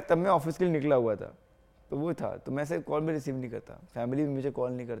मैं तब मैं ऑफिस के लिए निकला हुआ था, तो वो था, तो मैं ऐसे कॉल भी रिसीव नहीं करता, फैमिली भी मुझे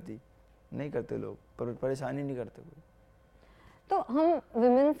कॉल नहीं करती, नहीं करते लोग, पर परेशानी नहीं करते कोई। तो हम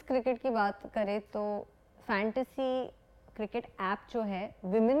विमेंस क्रिकेट की बात करें तो फैंटेसी क्रिकेट ऐप जो है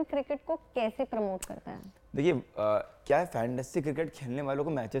विमेन क्रिकेट को कैसे प्रमोट करता है? देखिए क्या है, फैंटेसी क्रिकेट खेलने वालों को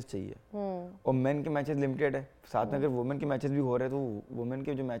मैचेस चाहिए और मेन के मैचेस लिमिटेड है, साथ में अगर वुमेन के मैचेस भी हो रहे हैं तो वुमेन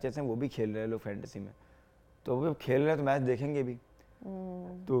के जो मैचेस हैं वो भी खेल रहे हैं लोग फैंटेसी में, तो वो खेल रहे हैं तो मैच देखेंगे भी।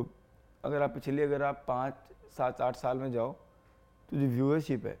 तो अगर आप 5, 7, 8 साल में जाओ तो जो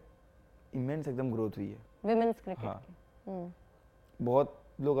व्यूअरशिप है इमेंस एकदम ग्रोथ हुई है विमेंस क्रिकेट। हाँ, बहुत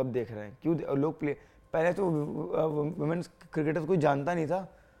लोग अब देख रहे हैं, क्यों लोग पहले तो वुमेन्स क्रिकेटर्स कोई जानता नहीं था,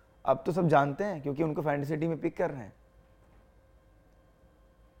 अब तो सब जानते हैं क्योंकि उनको फैंटेसी टीम में पिक कर रहे हैं।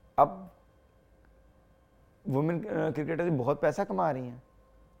 अब वुमेन क्रिकेटर्स बहुत पैसा कमा रही हैं,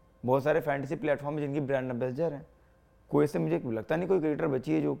 बहुत सारे फैंटेसी प्लेटफॉर्म जिनकी ब्रांड एम्बेसडर हैं, कोई से मुझे लगता नहीं कोई क्रिकेटर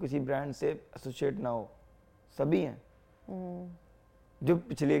बची है जो किसी ब्रांड से एसोसिएट ना हो, सभी हैं जो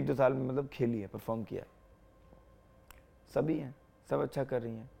पिछले 1-2 साल में मतलब खेली है, परफॉर्म किया, सभी हैं, सब अच्छा कर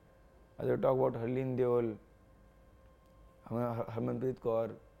रही हैं। अगर talk about Harleen Deol, Harmanpreet Kaur,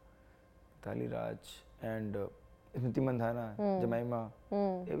 Mitali Raj and Smriti Mandhana, जमाइमा,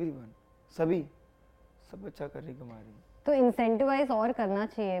 everyone, सभी सब अच्छा कर रही, कमा रही। तो इंसेंटिवाइज और करना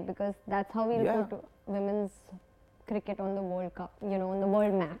चाहिए because that's how we will put women's cricket on the world cup, you know, on the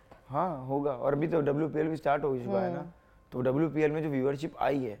world map. हाँ होगा, और अभी तो WPL भी स्टार्ट हो चुका है ना, तो WPL में जो व्यूअरशिप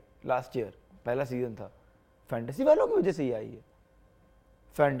आई है लास्ट ईयर, पहला सीजन था, फैंटेसी वालों की वजह से ही आई है।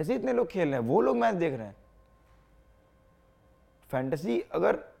 फैंटेसी इतने लोग खेल रहे हैं, वो लोग मैच देख रहे हैं। फैंटेसी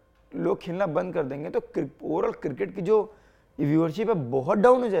अगर लोग खेलना बंद कर देंगे तो ओवरऑल क्रिकेट की जो व्यूअरशिप है बहुत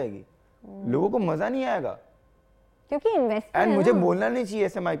डाउन हो जाएगी, लोगों को मजा नहीं आएगा, क्योंकि इन्वेस्टमेंट एंड मुझे बोलना नहीं चाहिए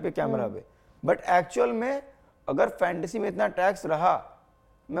ऐसे माइक पे, कैमरा पे, बट एक्चुअल में अगर फैंटेसी में इतना टैक्स रहा,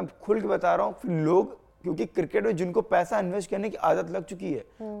 मैं खुल के बता रहा हूँ, फिर लोग, क्योंकि क्रिकेट में जिनको पैसा इन्वेस्ट करने की आदत लग चुकी है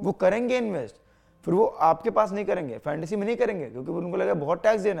वो करेंगे इन्वेस्ट, फिर वो आपके पास नहीं करेंगे, फैंटेसी में नहीं करेंगे, क्योंकि उनको लगा बहुत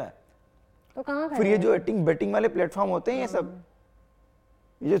टैक्स देना है। तो कहाँ फिर ये जो बेटिंग वाले प्लेटफॉर्म होते हैं,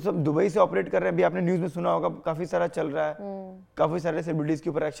 ये जो सब दुबई से ऑपरेट कर रहे हैं, अभी आपने न्यूज में सुना होगा, काफी सारा चल रहा है, काफी सारे सेलिब्रिटीज के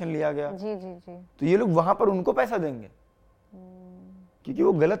ऊपर एक्शन लिया गया। जी जी जी। तो ये लोग वहां पर उनको पैसा देंगे क्योंकि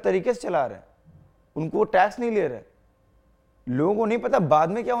वो गलत तरीके से चला रहे हैं, उनको वो टैक्स नहीं ले रहे। लोगों को नहीं पता बाद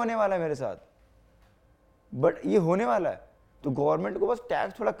में क्या होने वाला है मेरे साथ, बट ये होने वाला है। तो गवर्नमेंट को बस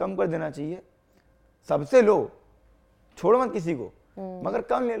टैक्स थोड़ा कम कर देना चाहिए, सबसे लो, छोड़ो मत किसी को, मगर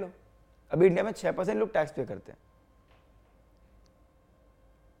कम ले लो। अभी इंडिया में 6% लोग टैक्स पे करते हैं,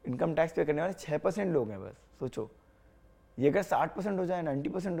 इनकम टैक्स पे करने वाले 6% लोग हैं बस। सोचो ये अगर 60% हो जाए,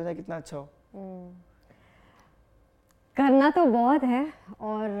 90% हो जाए, कितना अच्छा हो। करना तो बहुत है,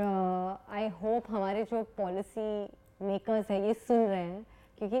 और आई होप हमारे जो पॉलिसी मेकर्स हैं ये सुन रहे हैं,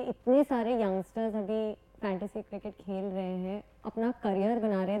 क्योंकि इतने सारे यंगस्टर्स अभी फैंटेसी क्रिकेट खेल रहे हैं, अपना करियर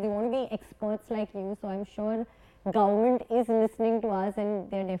बना रहे हैं, they want to be experts like you, so I am sure government is listening to us and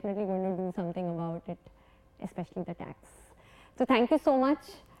they are definitely going to do something about it, specially the tax. तो thank you so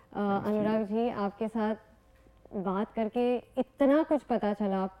much Anurag ji, आपके साथ बात करके इतना कुछ पता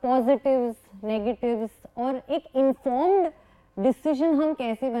चला, positives, negatives, और एक इन्फॉर्म्ड डिसीजन हम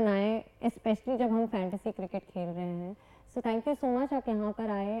कैसे बनाएं, स्पेशली जब हम फैंटेसी क्रिकेट खेल रहे हैं। सो थैंक यू सो मच, आप यहाँ पर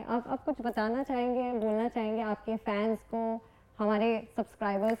आए। आप कुछ बताना चाहेंगे, बोलना चाहेंगे आपके फैंस को, हमारे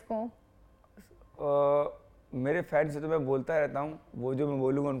सब्सक्राइबर्स को? मेरे फैंस से तो मैं बोलता रहता हूँ, वो जो मैं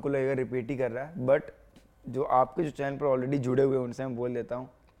बोलूँगा उनको लगेगा रिपीट ही कर रहा है, बट जो आपके जो चैनल पर ऑलरेडी जुड़े हुए हैं उनसे मैं बोल देता हूँ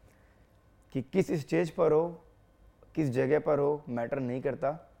कि किस स्टेज पर हो, किस जगह पर हो, मैटर नहीं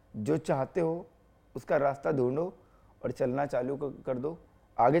करता, जो चाहते हो उसका रास्ता ढूंढो और चलना चालू कर दो।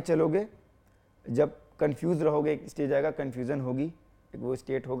 आगे चलोगे, जब कंफ्यूज रहोगे, एक स्टेज आएगा कंफ्यूजन होगी, एक वो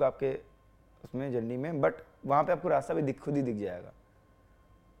स्टेट होगा आपके उसमें जर्नी में, बट वहाँ पे आपको रास्ता भी खुद ही दिख जाएगा।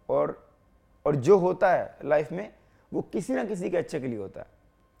 और जो होता है लाइफ में वो किसी ना किसी के अच्छे के लिए होता है।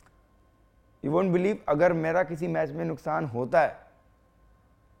 यू वोंट बिलीव, अगर मेरा किसी मैच में नुकसान होता है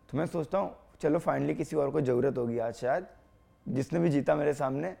तो मैं सोचता हूँ चलो फाइनली किसी और को ज़रूरत होगी आज शायद, जिसने भी जीता मेरे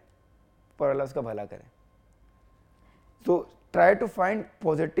सामने, पर अल्लाह उसका भला करे। So try to find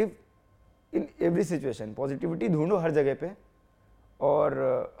positive in every situation, positivity ढूंढो हर जगह पे,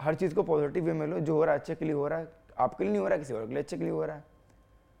 और हर चीज़ को पॉजिटिव वे में लो। जो हो रहा है अच्छे के लिए हो रहा है, आपके लिए नहीं हो रहा है, किसी और के लिए अच्छे के लिए हो रहा है।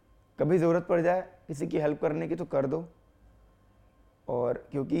 कभी ज़रूरत पड़ जाए किसी की हेल्प करने की तो कर दो, और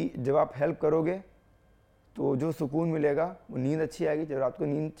क्योंकि जब आप हेल्प करोगे तो जो सुकून मिलेगा वो नींद अच्छी आएगी। जब रात को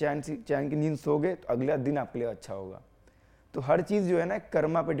नींद चैन की नींद सोगे तो अगला दिन आपके लिए अच्छा होगा। तो हर चीज़ जो है ना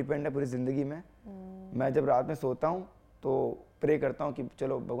कर्मा पे डिपेंड है पूरी ज़िंदगी में। मैं जब रात में सोता हूँ तो प्रे करता हूँ कि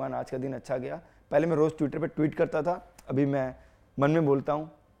चलो भगवान आज का दिन अच्छा गया। पहले मैं रोज़ ट्विटर पे ट्वीट करता था, अभी मैं मन में बोलता हूँ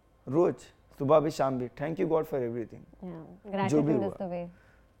रोज़, सुबह भी शाम भी, thank you God for everything. जो भी हुआ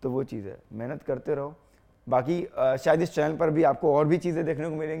तो वो चीज़ है, मेहनत करते रहो। बाकी शायद इस चैनल पर भी आपको और भी चीज़ें देखने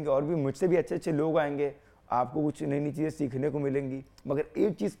को मिलेंगी, और भी मुझसे भी अच्छे अच्छे लोग आएंगे, आपको कुछ नई नई चीज़ें सीखने को मिलेंगी। मगर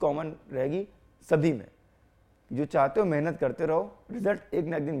एक चीज़ कॉमन रहेगी सभी में, जो चाहते हो मेहनत करते रहो, रिजल्ट एक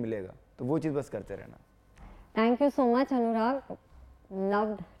ना एक दिन मिलेगा, तो वो चीज़ बस करते रहना। Thank you so much Anurag,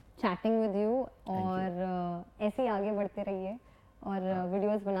 loved chatting with you, और ऐसे ही आगे बढ़ते रहिए और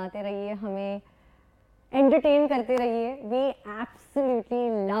वीडियोस बनाते रहिए, हमें एंटरटेन करते रहिए। We absolutely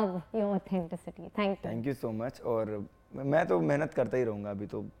love your authenticity. Thank you so much. और मैं तो मेहनत करता ही रहूँगा।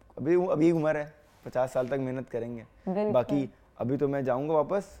 अभी उम्र है, 50 साल तक मेहनत करेंगे। बाकी अभी तो मैं जाऊँगा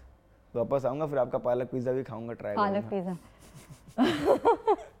वापस आऊँगा, फिर आपका पालक पिज़्ज़ा भी खाऊंगा, ट्राई पालक पिज़्ज़ा।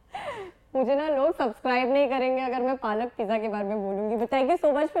 मुझे ना लोग सब्सक्राइब नहीं करेंगे अगर मैं पालक पिज़्ज़ा के बारे में बोलूँगी। But thank you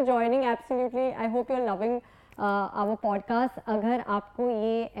so much for joining, absolutely. I hope you are loving our podcast. अगर आपको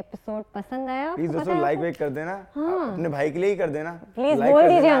ये एपिसोड पसंद आया प्लीज दोस्तों लाइक कर देना। हाँ। अपने भाई के लिए ही कर देना प्लीज, बोल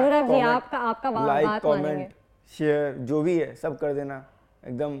दीजिए अनुराग जी, आपका लाइक कमेंट शेयर जो भी है सब कर देना,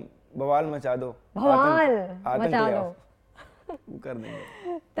 एकदम बवाल मचा दो, बवाल मचा दो कर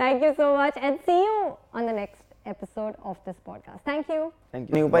देंगे। Thank you so much and see you on the next episode of this podcast. Thank you.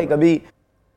 नहीं हो पाई कभी